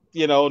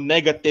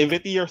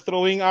 negativity you're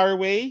throwing our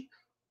way,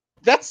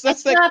 That's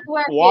It's like not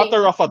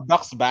water working. off a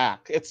duck's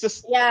back. It's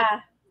just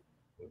Yeah.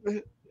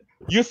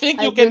 you think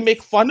I you can just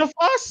make fun of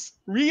us?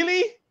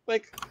 Really?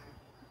 Like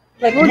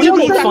Like well, we just we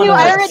make make like fun fun you, of of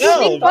I us. already What are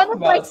make you ourselves. fun talking of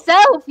about?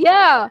 myself.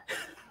 Yeah.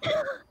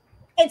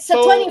 It's a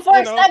So,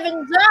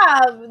 24/7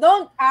 job.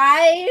 Don't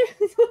I?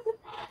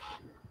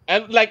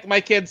 and like my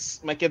kid's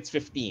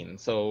 15,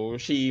 so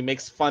she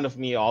makes fun of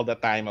me all the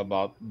time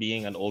about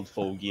being an old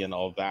fogey and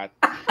all that.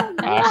 Oh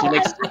Uh, she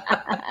makes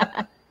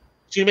God.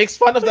 she makes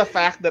fun of the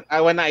fact that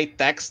when I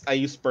text, I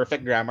use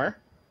perfect grammar,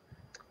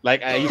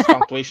 like I use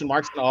punctuation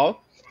marks and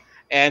all,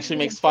 and she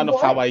makes fun of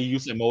how I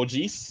use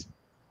emojis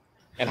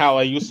and how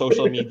I use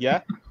social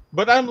media.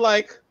 But I'm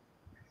like,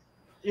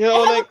 I have a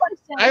like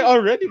I question.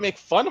 already make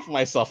fun of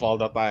myself all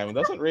the time. It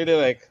doesn't really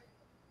like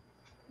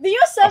Do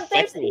you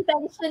sometimes affect me.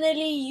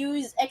 intentionally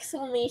use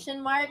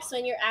exclamation marks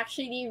when you're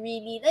actually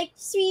really like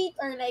sweet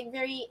or like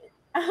very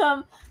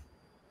um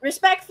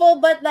respectful,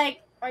 but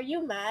like are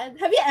you mad?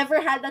 Have you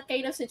ever had that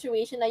kind of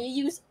situation that you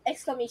use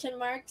exclamation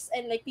marks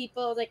and like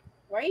people like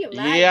why are you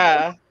mad, bro?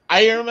 Yeah,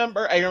 I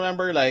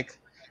remember like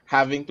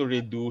having to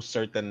redo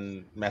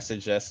certain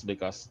messages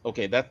because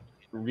okay, that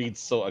reads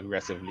so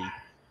aggressively.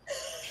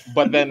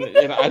 But then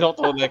I don't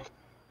know like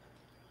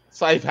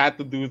so I've had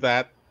to do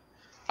that.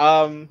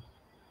 Um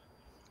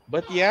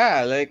but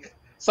yeah, like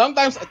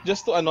sometimes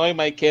just to annoy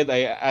my kid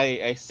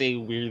I say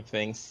weird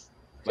things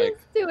like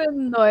Just to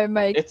annoy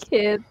my it's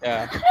kid.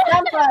 yeah.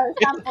 Sample, It's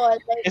sample.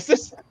 Like is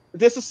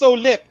this is so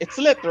lit. It's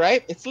lit,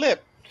 right? It's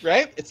lit,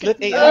 right? It's lit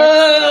AF.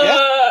 Yes.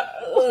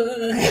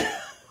 Uh,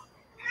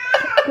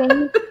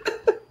 Things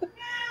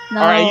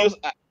Or no.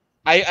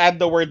 I add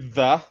the word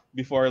the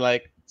before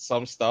like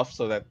some stuff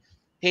so that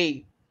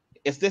hey,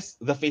 is this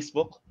the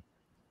Facebook?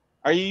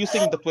 Are you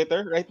using the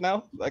Twitter right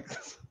now? Like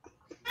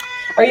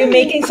are you really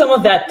making some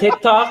of that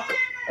TikTok?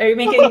 Are you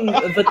making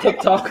the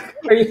TikTok?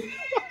 Are you?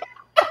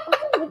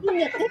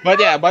 looking at it. but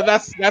yeah, but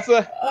that's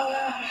a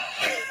Uh,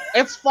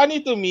 it's funny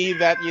to me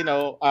that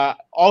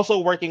also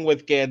working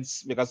with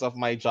kids because of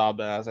my job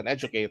as an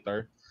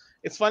educator.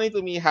 It's funny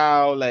to me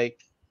how like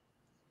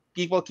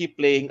people keep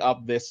playing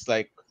up this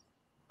like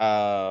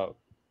uh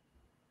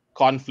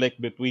conflict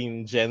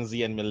between Gen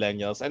Z and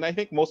millennials. And I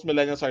think most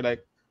millennials are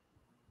like,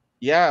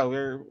 yeah,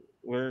 we're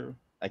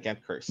I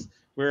can't curse.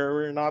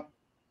 We're not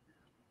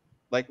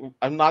like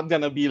I'm not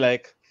gonna be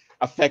like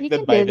You can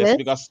affected by do this this.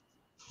 because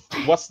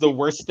what's the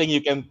worst thing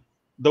you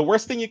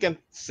can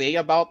say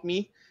about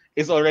me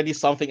is already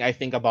something I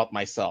think about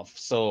myself.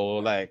 So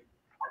like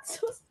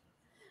So,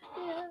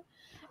 yeah.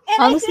 And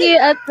I think Honestly,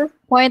 at this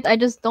point, I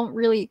just don't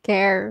really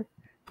care.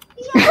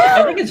 I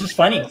yeah, think it's just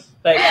funny.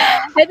 Like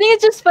yeah. I think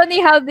it's just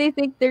funny how they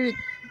think they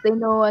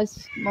know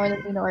us more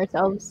than we know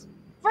ourselves.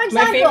 For my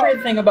example,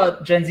 favorite thing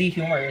about Gen Z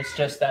humor is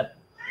just that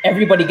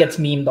everybody gets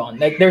memed on.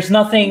 Like there's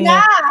nothing.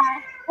 yeah.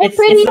 I'm It's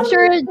pretty not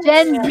sure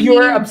Gen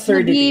pure Z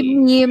will be absurdity.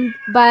 memed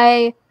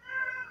by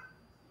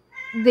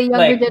the younger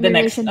Like the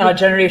next generation. Yeah,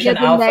 generation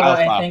the Alpha, next.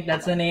 I alpha. think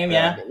that's the name.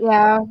 Yeah. Yeah,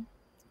 Yeah.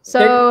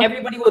 So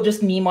everybody will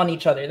just meme on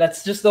each other.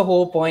 That's just the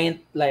whole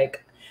point.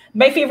 Like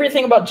my favorite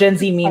thing about Gen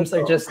Z memes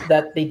are cycle. just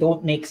that they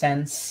don't make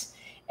sense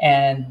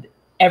and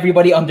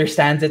everybody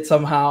understands it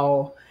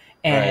somehow,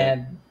 Right.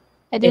 and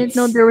I didn't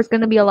know it's there was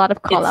gonna be a lot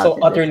of call it's outs so in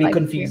this utterly live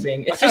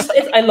stream. confusing.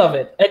 I love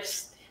it.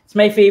 It's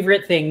my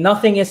favorite thing.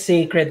 Nothing is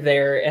sacred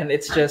there, and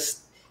it's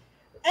just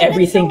And it's a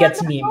everything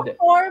gets wonderful memed.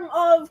 form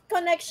of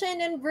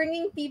connection and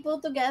bringing people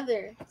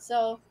together.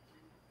 So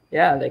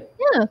Yeah, like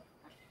Yeah.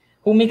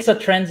 who makes a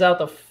trends out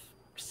of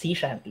sea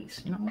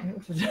shanties? You know.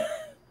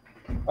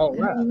 Oh I don't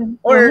wow. even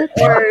what?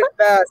 Or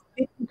the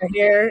stick the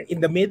hair in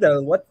the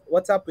middle.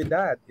 What's up with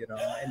that?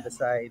 And the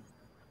side.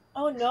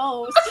 oh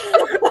no.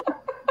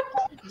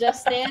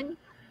 Justin.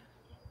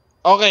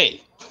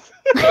 Okay.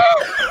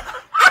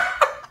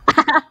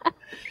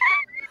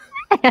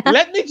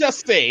 Let me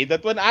just say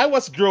that when I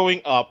was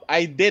growing up,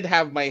 I did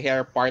have my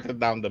hair parted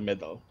down the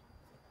middle.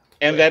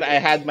 And then I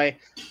had my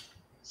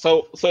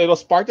so it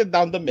was parted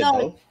down the No.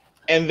 middle,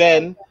 and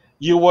then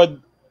you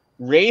would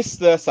raise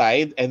the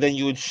side and then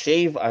you would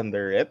shave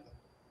under it,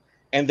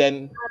 and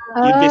then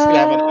you'd basically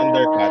have an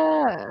undercut.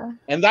 Uh,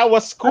 And that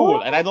was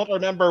cool. And I oh, don't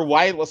remember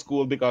why it was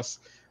cool because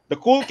the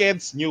cool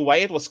kids knew why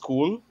it was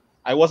cool.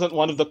 I wasn't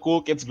one of the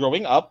cool kids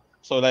growing up,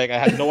 so like I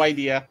had no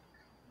idea.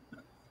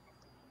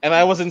 And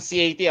I was in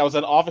CAT. I was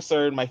an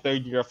officer in my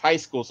third year of high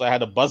school, so I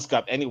had a buzz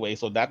cut anyway,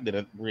 so that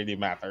didn't really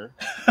matter.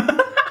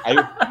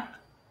 I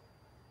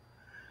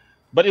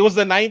But it was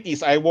the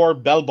 90s. I wore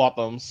bell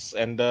bottoms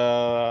and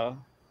the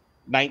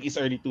 90s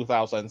early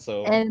 2000s,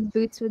 so and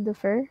boots with the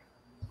fur.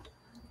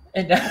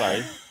 And,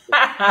 sorry.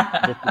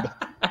 But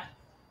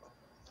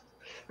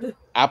the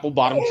apple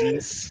bottom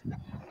jeans.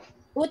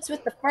 Boots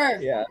with the fur.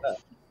 Yeah.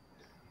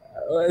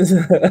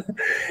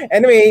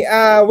 Anyway,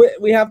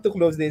 we have to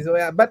close this. So,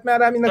 yeah, but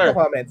marami Sure.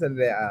 nagko-comments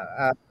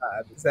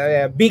so,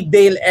 yeah, big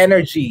Dale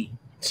energy,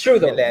 it's true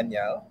though.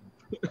 millennial.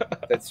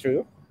 That's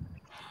true.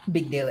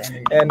 Big deal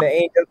energy. And the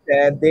Angel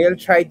said they'll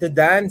try to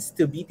dance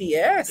to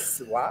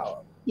BTS.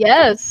 Wow.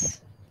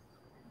 Yes.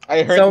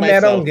 I hurt So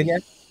merong myself.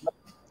 ganyan.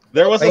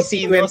 There was a May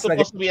scene. There was sequence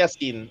na supposed to be a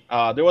scene.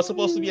 There was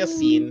supposed to be a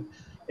scene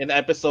in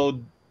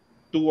episode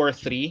 2 or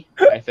 3,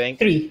 I think.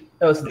 Three.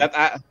 That was three.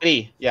 That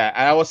 3, yeah.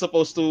 And I was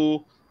supposed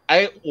to.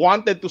 I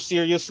wanted to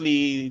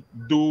seriously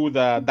do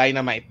the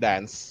dynamite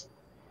dance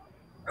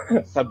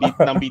sa beat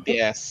ng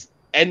BTS,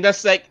 and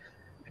that's like,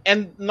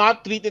 and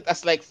not treat it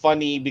as like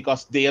funny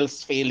because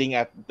Dale's failing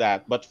at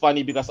that, but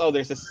funny because oh,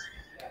 there's this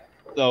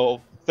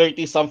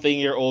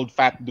 30-something-year-old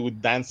fat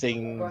dude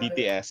dancing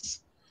BTS,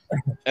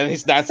 and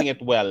he's dancing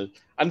it well.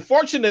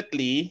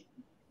 Unfortunately,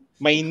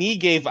 my knee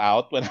gave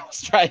out when I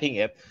was trying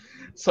it.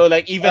 So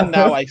like even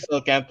now I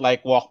still can't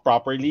like walk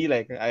properly.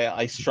 Like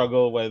I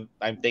struggle when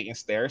I'm taking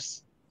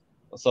stairs.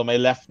 So my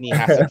left knee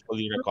hasn't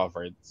fully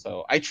recovered.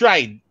 So I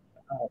tried.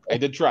 I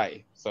did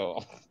try. So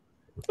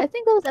I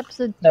think that was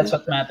episode That's 2.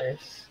 what matters.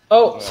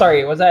 Oh, uh,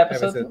 sorry. Was that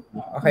episode episode.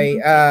 two? Okay,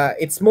 Mhm.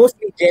 it's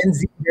mostly Gen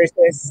Z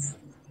versus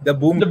the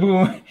boom. The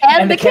boom And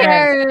and the the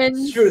Karens.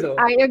 It's true Karens. though.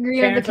 I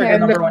agree on the Karens are the And Karens.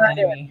 number one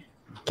enemy.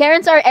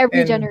 Karens are every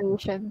and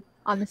generation,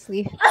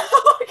 honestly.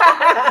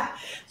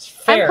 It's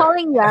I'm fair.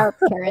 calling you out,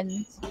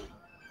 Karens.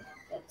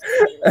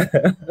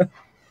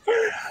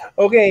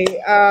 okay,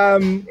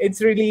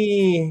 it's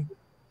really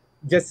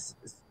just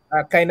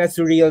kind of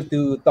surreal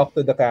to talk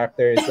to the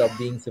characters of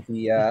being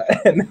Sophia.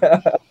 And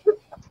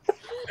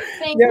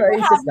Thank you yeah, for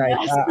it's just having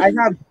nice. us. I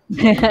have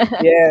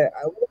yeah,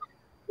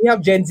 we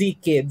have Gen Z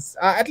kids.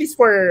 At least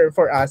for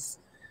us,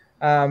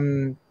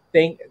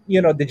 think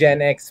the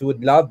Gen X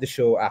would love the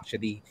show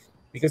actually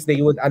because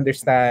they would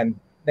understand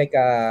like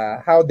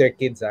how their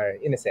kids are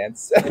in a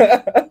sense,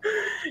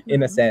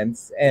 in a Mhm.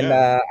 sense. And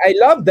yeah. I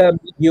love the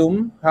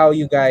medium how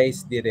you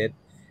guys did it,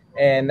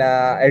 and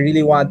I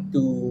really want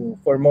to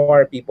for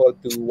more people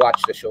to watch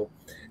the show.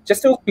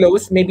 Just to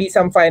close, maybe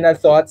some final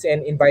thoughts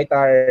and invite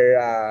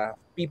our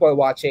people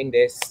watching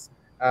this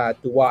to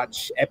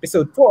watch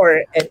episode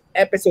 4 and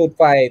episode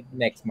 5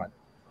 next month.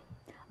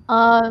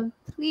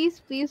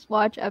 Please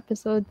watch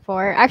episode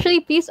 4.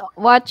 Actually, please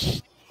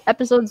watch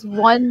episodes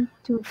 1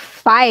 to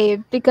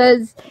 5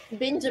 because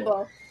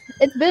Bingeable.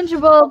 it's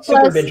bingeable.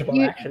 Super Plus, bingeable,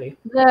 you actually.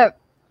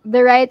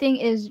 the writing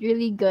is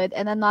really good,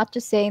 and I'm not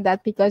just saying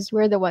that because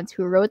we're the ones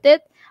who wrote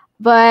it,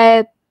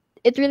 but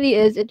it really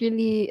is.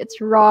 It's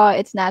raw.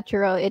 It's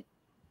natural. It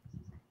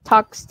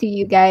talks to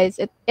you guys.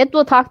 It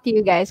will talk to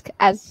you guys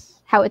as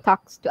how it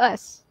talks to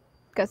us,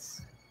 because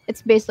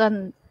it's based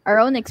on our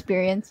own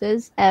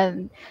experiences,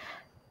 and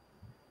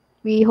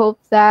we hope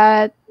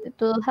that it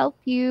will help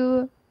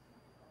you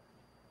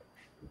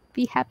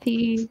be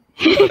happy.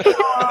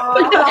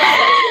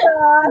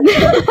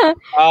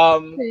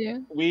 Yeah.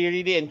 We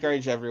really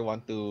encourage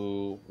everyone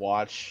to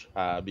watch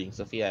Being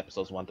Sophia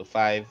episodes 1 to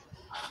 5.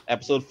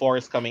 Episode 4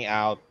 is coming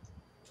out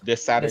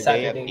this This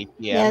Saturday at Saturday. 8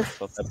 p.m. Yes.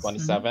 So Mhm.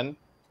 27.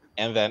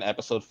 And then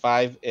episode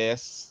 5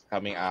 is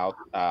coming out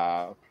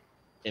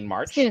in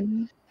March.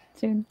 Soon.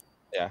 Soon.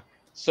 Yeah.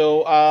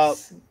 So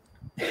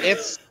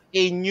it's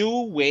a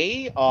new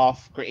way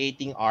of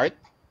creating art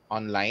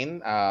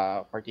online,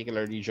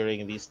 particularly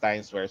during these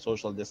times where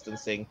social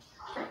distancing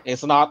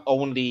is not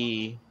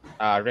only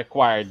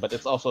required, but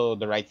it's also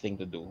the right thing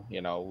to do.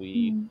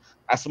 We, Mm.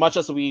 as much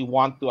as we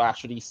want to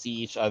actually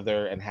see each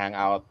other and hang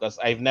out, because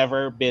I've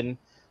never been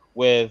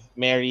with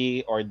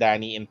Mary or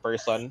Danny in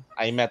person.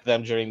 I met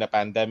them during the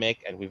pandemic,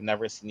 and we've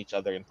never seen each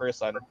other in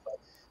person.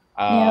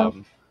 Yeah.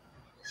 Um,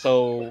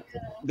 so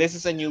this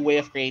is a new way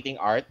of creating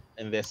art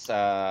in this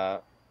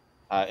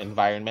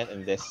environment,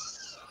 in this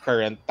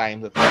current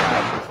time that we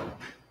have.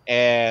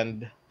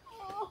 And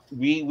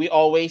we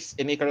always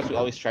in Icarus we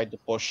always try to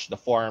push the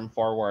forum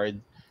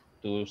forward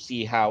to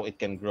see how it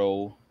can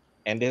grow,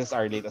 and this is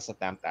our latest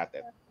attempt at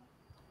it.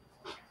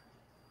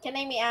 Can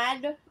I may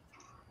add?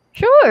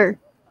 Sure.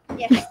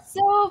 Yes.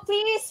 So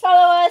please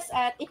follow us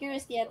at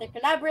Ikarus Theater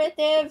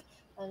Collaborative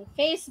on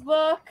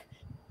Facebook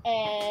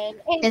and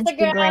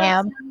Instagram.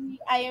 Instagram. Sorry,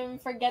 I am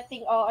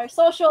forgetting all our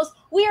socials.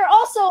 We are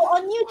also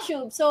on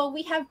YouTube. So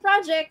we have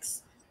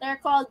projects that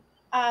are called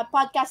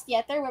Podcast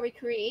Theater where we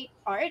create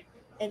art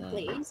and Mm.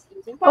 plays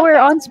using Oh, we're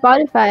on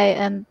podcasts. Spotify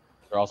and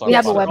We're also on we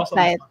have a Yes, we're Spotify. also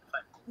on website.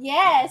 Spotify.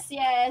 Yes,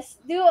 yes.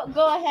 Do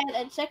go ahead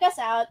and check us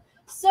out.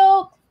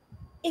 So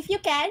if you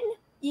can,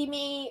 you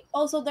may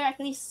also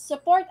directly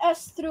support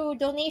us through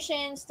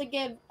donations to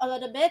give a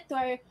little bit to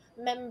our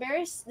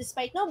members.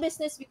 Despite no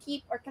business, we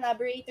keep our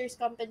collaborators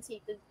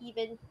compensated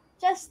even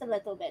just a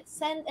little bit.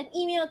 Send an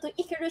email to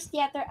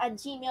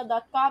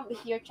icarustheater@gmail.com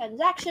with your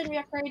transaction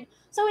record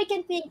so we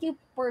can thank you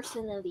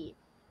personally.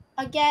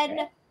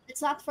 Again,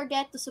 let's not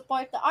forget to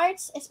support the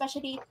arts,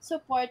 especially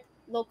support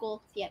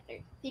local theater.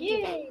 Thank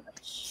you very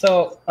much.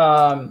 So,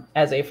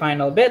 as a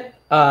final bit,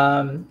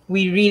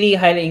 we really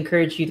highly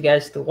encourage you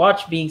guys to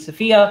watch Being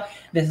Sophia.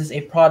 This is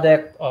a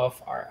product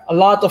of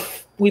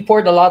we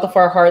poured a lot of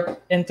our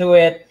heart into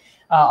it,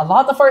 a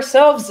lot of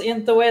ourselves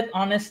into it.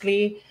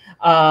 Honestly,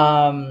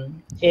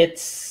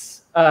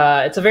 it's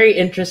a very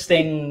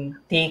interesting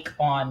take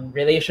on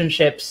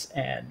relationships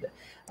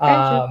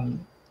Friendship.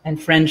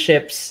 and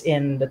friendships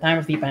in the time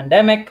of the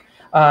pandemic.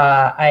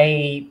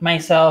 I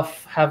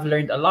myself have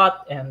learned a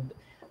lot, and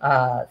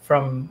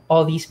from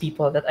all these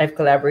people that I've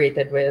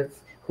collaborated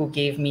with, who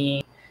gave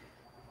me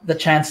the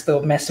chance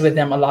to mess with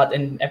them a lot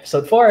in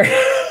episode 4.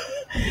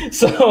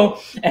 So,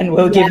 and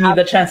will give me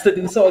the chance to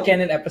do so again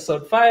in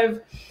episode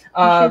 5.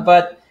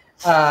 But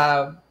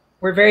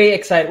we're very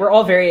excited. We're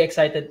all very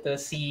excited to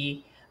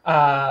see,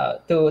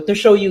 to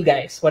show you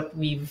guys what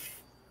we've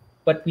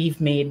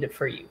made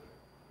for you.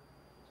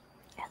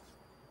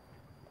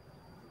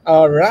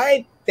 All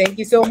right. Thank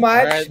you so All right,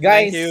 much, thank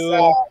guys.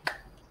 you.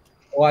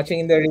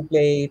 Watching the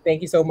replay.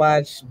 Thank you so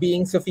much.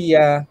 Being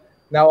Sofia,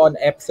 now on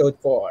episode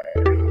 4.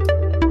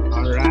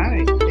 All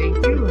right. Thank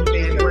you.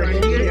 And we're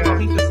here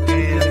talking to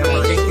Sophia.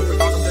 Thank you for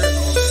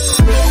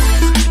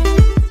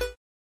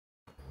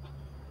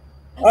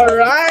All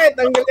right.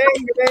 Ang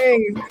galing,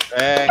 galing.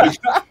 Thanks.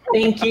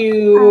 Thank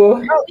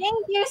you. Thank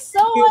you so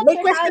much May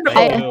for question having ako.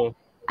 Thank I- you.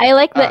 I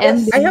like the Ah,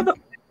 ending. I have a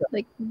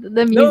like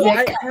the no.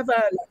 I music. have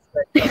a last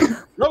question.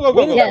 Go, go,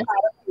 go, Will go. the Yes.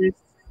 characters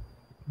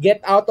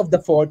get out of the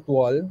fourth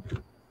wall?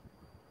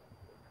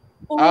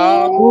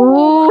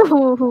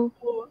 Ooh.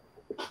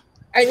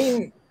 I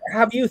mean,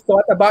 have you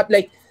thought about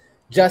like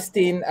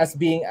Justin as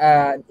being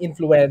an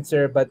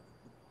influencer, but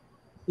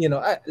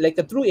like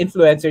a true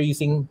influencer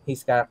using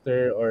his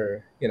character,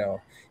 or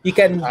you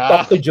can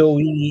talk to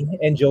Joey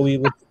and Joey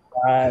would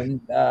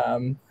respond.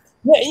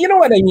 Yeah, you know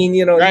what I mean.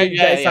 Right, You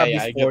yeah, guys yeah, have yeah,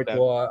 this I get fourth that.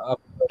 wall.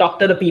 Talk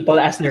to the people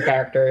as their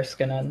characters.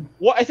 Ganun.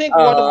 Well, I think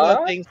one of the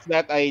Uh, things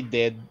that I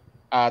did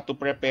to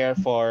prepare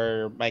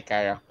for my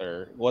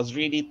character was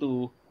really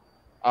to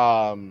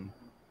um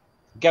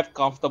get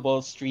comfortable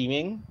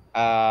streaming.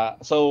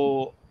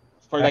 So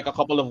for like a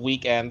couple of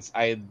weekends,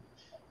 I'd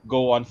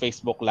go on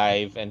Facebook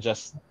Live and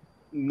just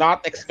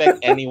not expect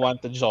anyone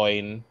to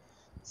join.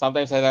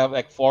 Sometimes I'd have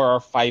like 4 or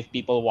 5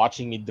 people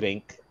watching me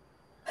drink,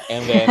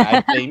 and then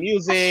I'd play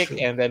music,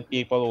 and then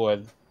people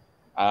would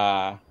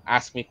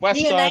ask me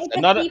questions. reunite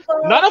And the people.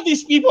 none of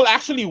these people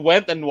actually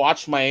went and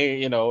watched my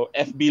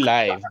FB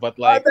Live, but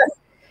like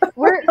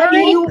We're But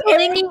already you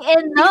playing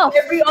enough.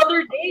 Every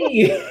other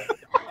day.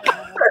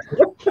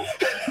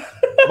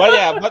 but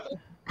yeah, but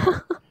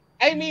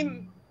I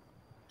mean,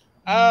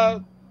 uh,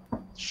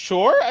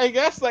 sure, I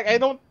guess. Like, I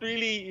don't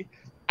really,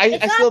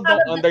 It's I not still out don't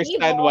of the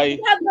understand table. why.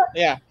 We have the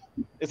Yeah,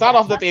 it's not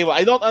off the table.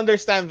 I don't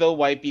understand though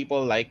why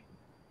people like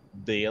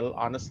Dale.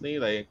 Honestly,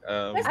 like,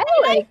 Because I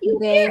we like you,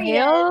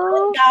 period.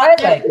 Dale. I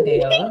like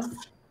Dale.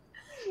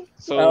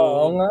 Oo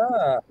so nga.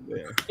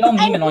 yeah. Don't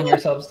meme it on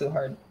yourselves too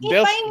hard. If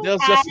Dale's, I'm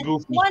Dale's mad, just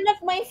goofy. one of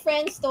my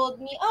friends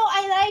told me, "Oh,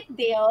 I like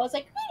Dale." I was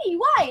like,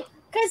 "Really? Why?"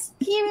 Because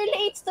he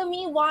relates to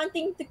me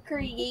wanting to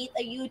create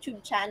a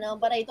YouTube channel,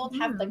 but I don't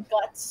have the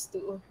guts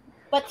to.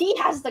 But he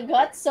has the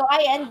guts, so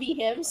I envy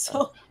him.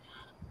 So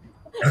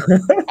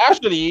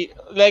Actually,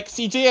 like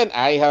CJ and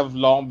I have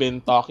long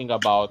been talking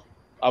about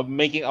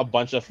making a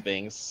bunch of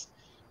things.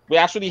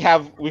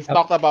 We've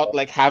talked about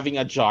like having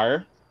a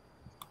jar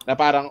na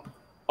parang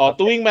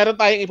tuwing meron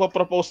tayong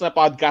ipopropose na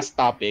podcast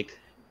topic,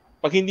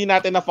 pag hindi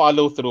natin na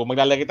follow through,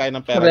 maglalagay tayo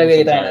ng pera dun sa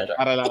Maglalagay tayo jar ng jar.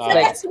 para lang it's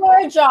like a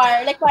small jar.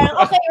 Like, parang,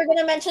 okay, we're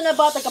gonna mention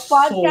about like a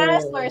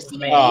podcast or a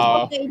series. many.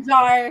 Okay,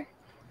 jar.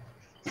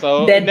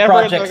 so Dead never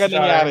projects talaga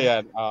nangyari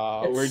jar.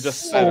 yan. We're It's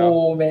just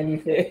so many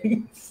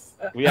things.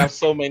 we have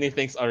so many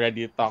things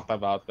already talked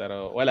about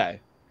pero wala eh.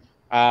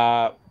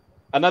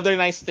 Another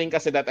nice thing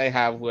kasi that I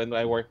have when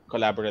I work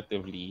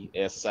collaboratively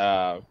is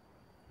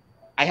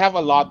I have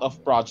a lot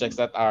of projects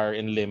that are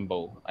in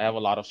limbo. I have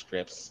a lot of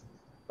scripts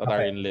that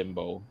are in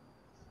limbo.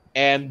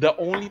 And the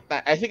only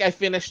time I think I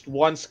finished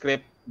one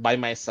script by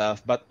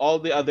myself, but all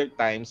the other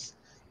times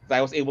that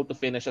I was able to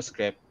finish a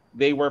script,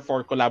 they were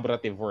for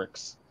collaborative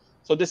works.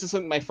 So this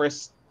isn't my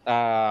first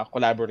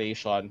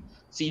collaboration.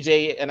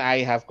 CJ and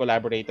I have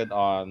collaborated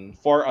on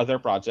 4 other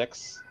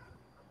projects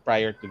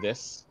prior to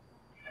this.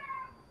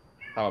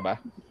 Tama ba?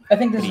 I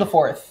think this is the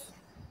fourth.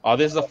 Oh,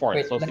 this is the fourth.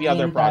 Wait, So the 3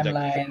 other game projects.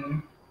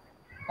 timeline,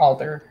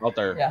 Alter.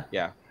 Alter. Yeah.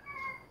 Yeah.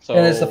 So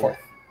And this is the fourth.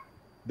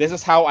 this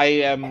is how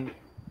I am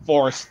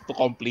forced to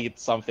complete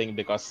something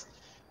because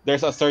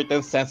there's a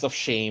certain sense of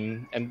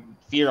shame and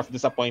fear of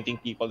disappointing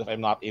people if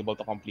I'm not able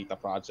to complete a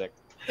project.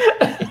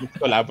 If it's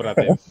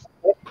collaborative.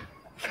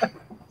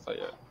 So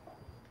yeah.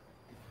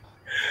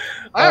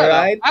 All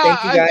right. Thank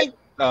you, I guys. think,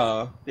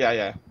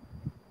 yeah.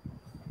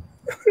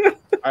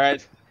 All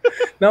right.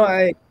 No,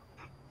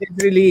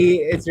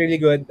 it's really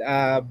good.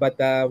 But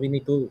we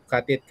need to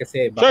cut it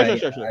kasi baka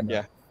Sure. ano,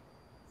 Yeah.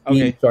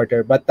 be Okay.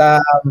 shorter. But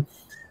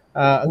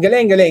ang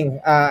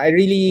galing. I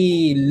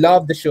really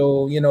love the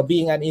show.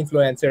 Being an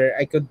influencer,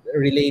 I could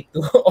relate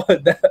to all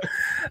the.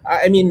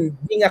 I mean,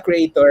 being a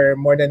creator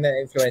more than an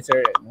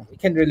influencer, I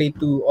can relate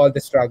to all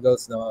the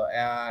struggles. No,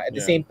 at the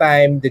Yeah. same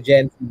time, the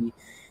Gen Z.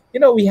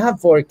 We have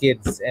 4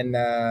 kids and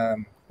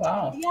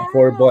Wow. Yeah.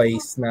 4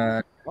 boys.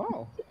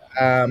 Wow.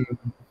 Um,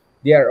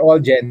 they are all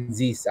Gen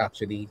Zs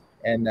actually,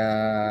 and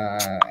I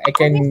Are they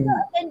can. still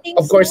attending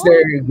Of course, school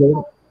they're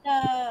going. the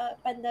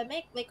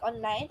pandemic, like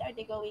online? Are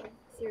they going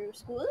through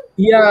school?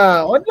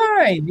 Yeah,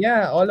 online.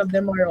 Yeah, all of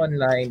them are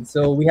online.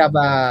 So we have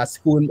a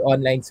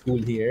online school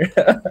here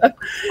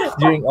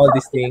during all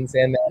these things,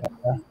 and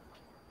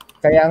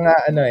Kaya nga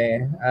ano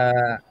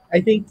I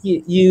think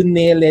you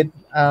nail it.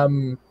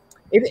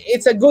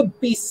 It's a good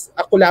piece,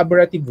 a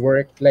collaborative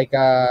work, like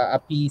a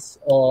piece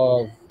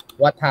of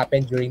what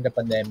happened during the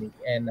pandemic,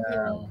 and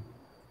Yeah.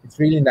 it's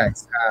really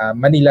nice.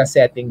 Manila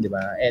setting, di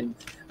ba? And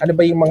ano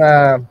ba yung mga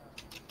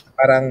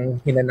parang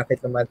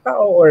hinanakit ng mga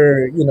tao,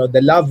 or the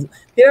love.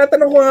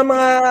 Tinatanong ko nga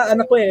mga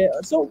anak ko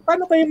so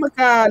paano kayo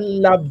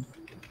magka-love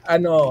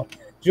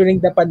during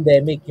the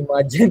pandemic, yung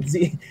mga Gen Z,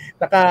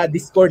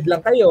 naka-Discord lang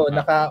kayo, Uh,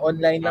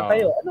 naka-online lang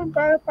kayo.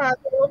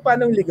 oh.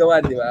 Paano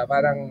ligawan, di ba?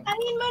 Parang, I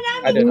mean,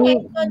 I maraming don't know.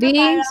 Being, kwento na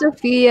being parang,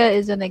 Sophia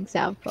is an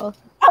example.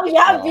 oh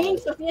yeah, Oh. being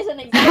Sofia is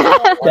an example.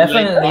 Online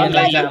Definitely an Enjoying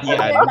online your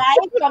example. landian.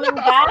 life, coming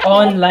back,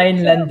 Online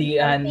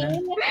landian.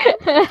 something.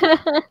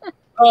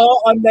 Oo,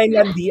 online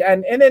landian.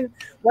 And then,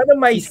 one of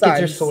my These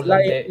kids are so sons,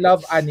 like, landi.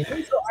 love It's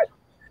anime.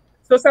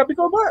 So sabi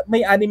ko ba,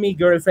 may anime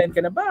girlfriend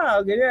ka na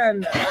ba? Ganyan.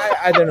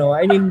 I don't know.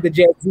 I mean, the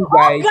Gen Z Oh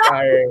guys God,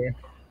 are,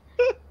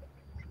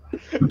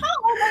 how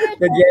old are your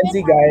the Gen children,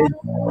 Z guys,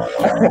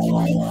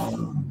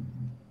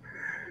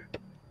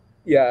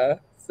 yeah. How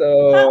So,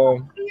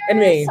 old are your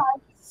anyway,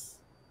 sons,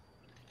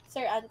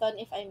 Sir Anton,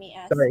 if I may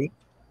ask? sorry.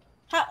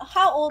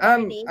 How old are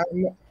they?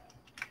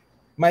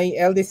 My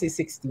eldest is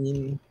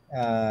 16,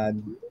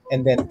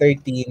 and then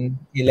 13,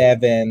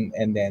 11,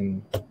 and then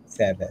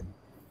 7.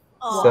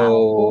 Oh,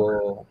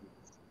 Wow.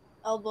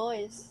 all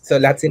boys. So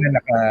lahat sila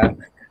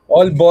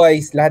all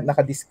boys, lahat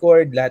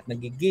naka-Discord, lahat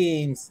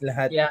nagi-games,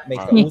 lahat yeah. may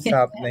Oh.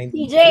 kausap na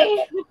hindi. TJ.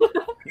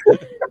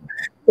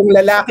 Kung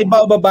lalaki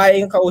ba o babae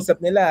yung kausap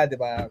nila, di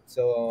ba?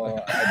 So,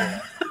 I don't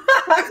know.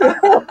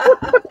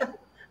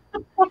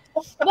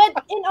 But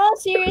in all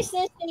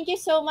seriousness, thank you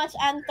so much,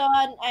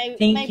 Anton.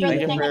 Thank My you.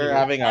 brother, Thank you thank for you,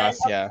 having and us.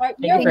 of Yeah. course,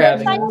 Thank you for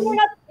having sayang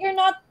us. you're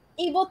not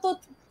able to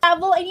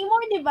travel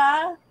anymore,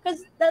 diba?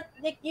 Because that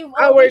like you've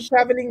We're always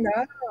traveling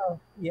now.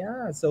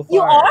 Yeah, so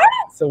you far. are.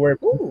 So we're,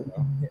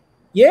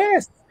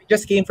 yes, we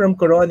just came from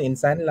Coron in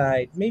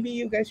Sunlight. Maybe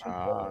you guys should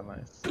Ah, go.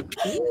 nice.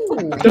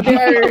 Ooh. So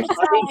there are Next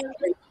states time.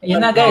 where you Yun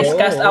want na to guys, go.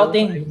 cast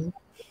outing.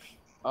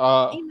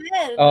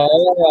 Amen.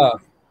 Oh,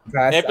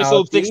 cast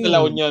Episode 6 na La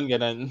outing. Union,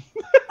 ganun.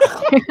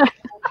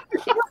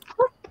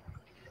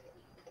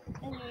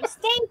 Anyways,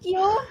 thank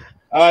you.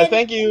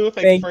 Thank you. Thank you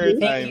Thank for your you.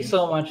 Thank you time.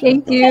 so much.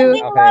 Thank Anton. you.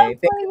 Sending Okay, love thank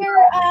for you.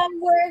 your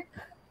work.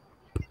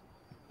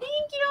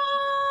 Thank you.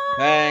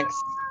 Thanks.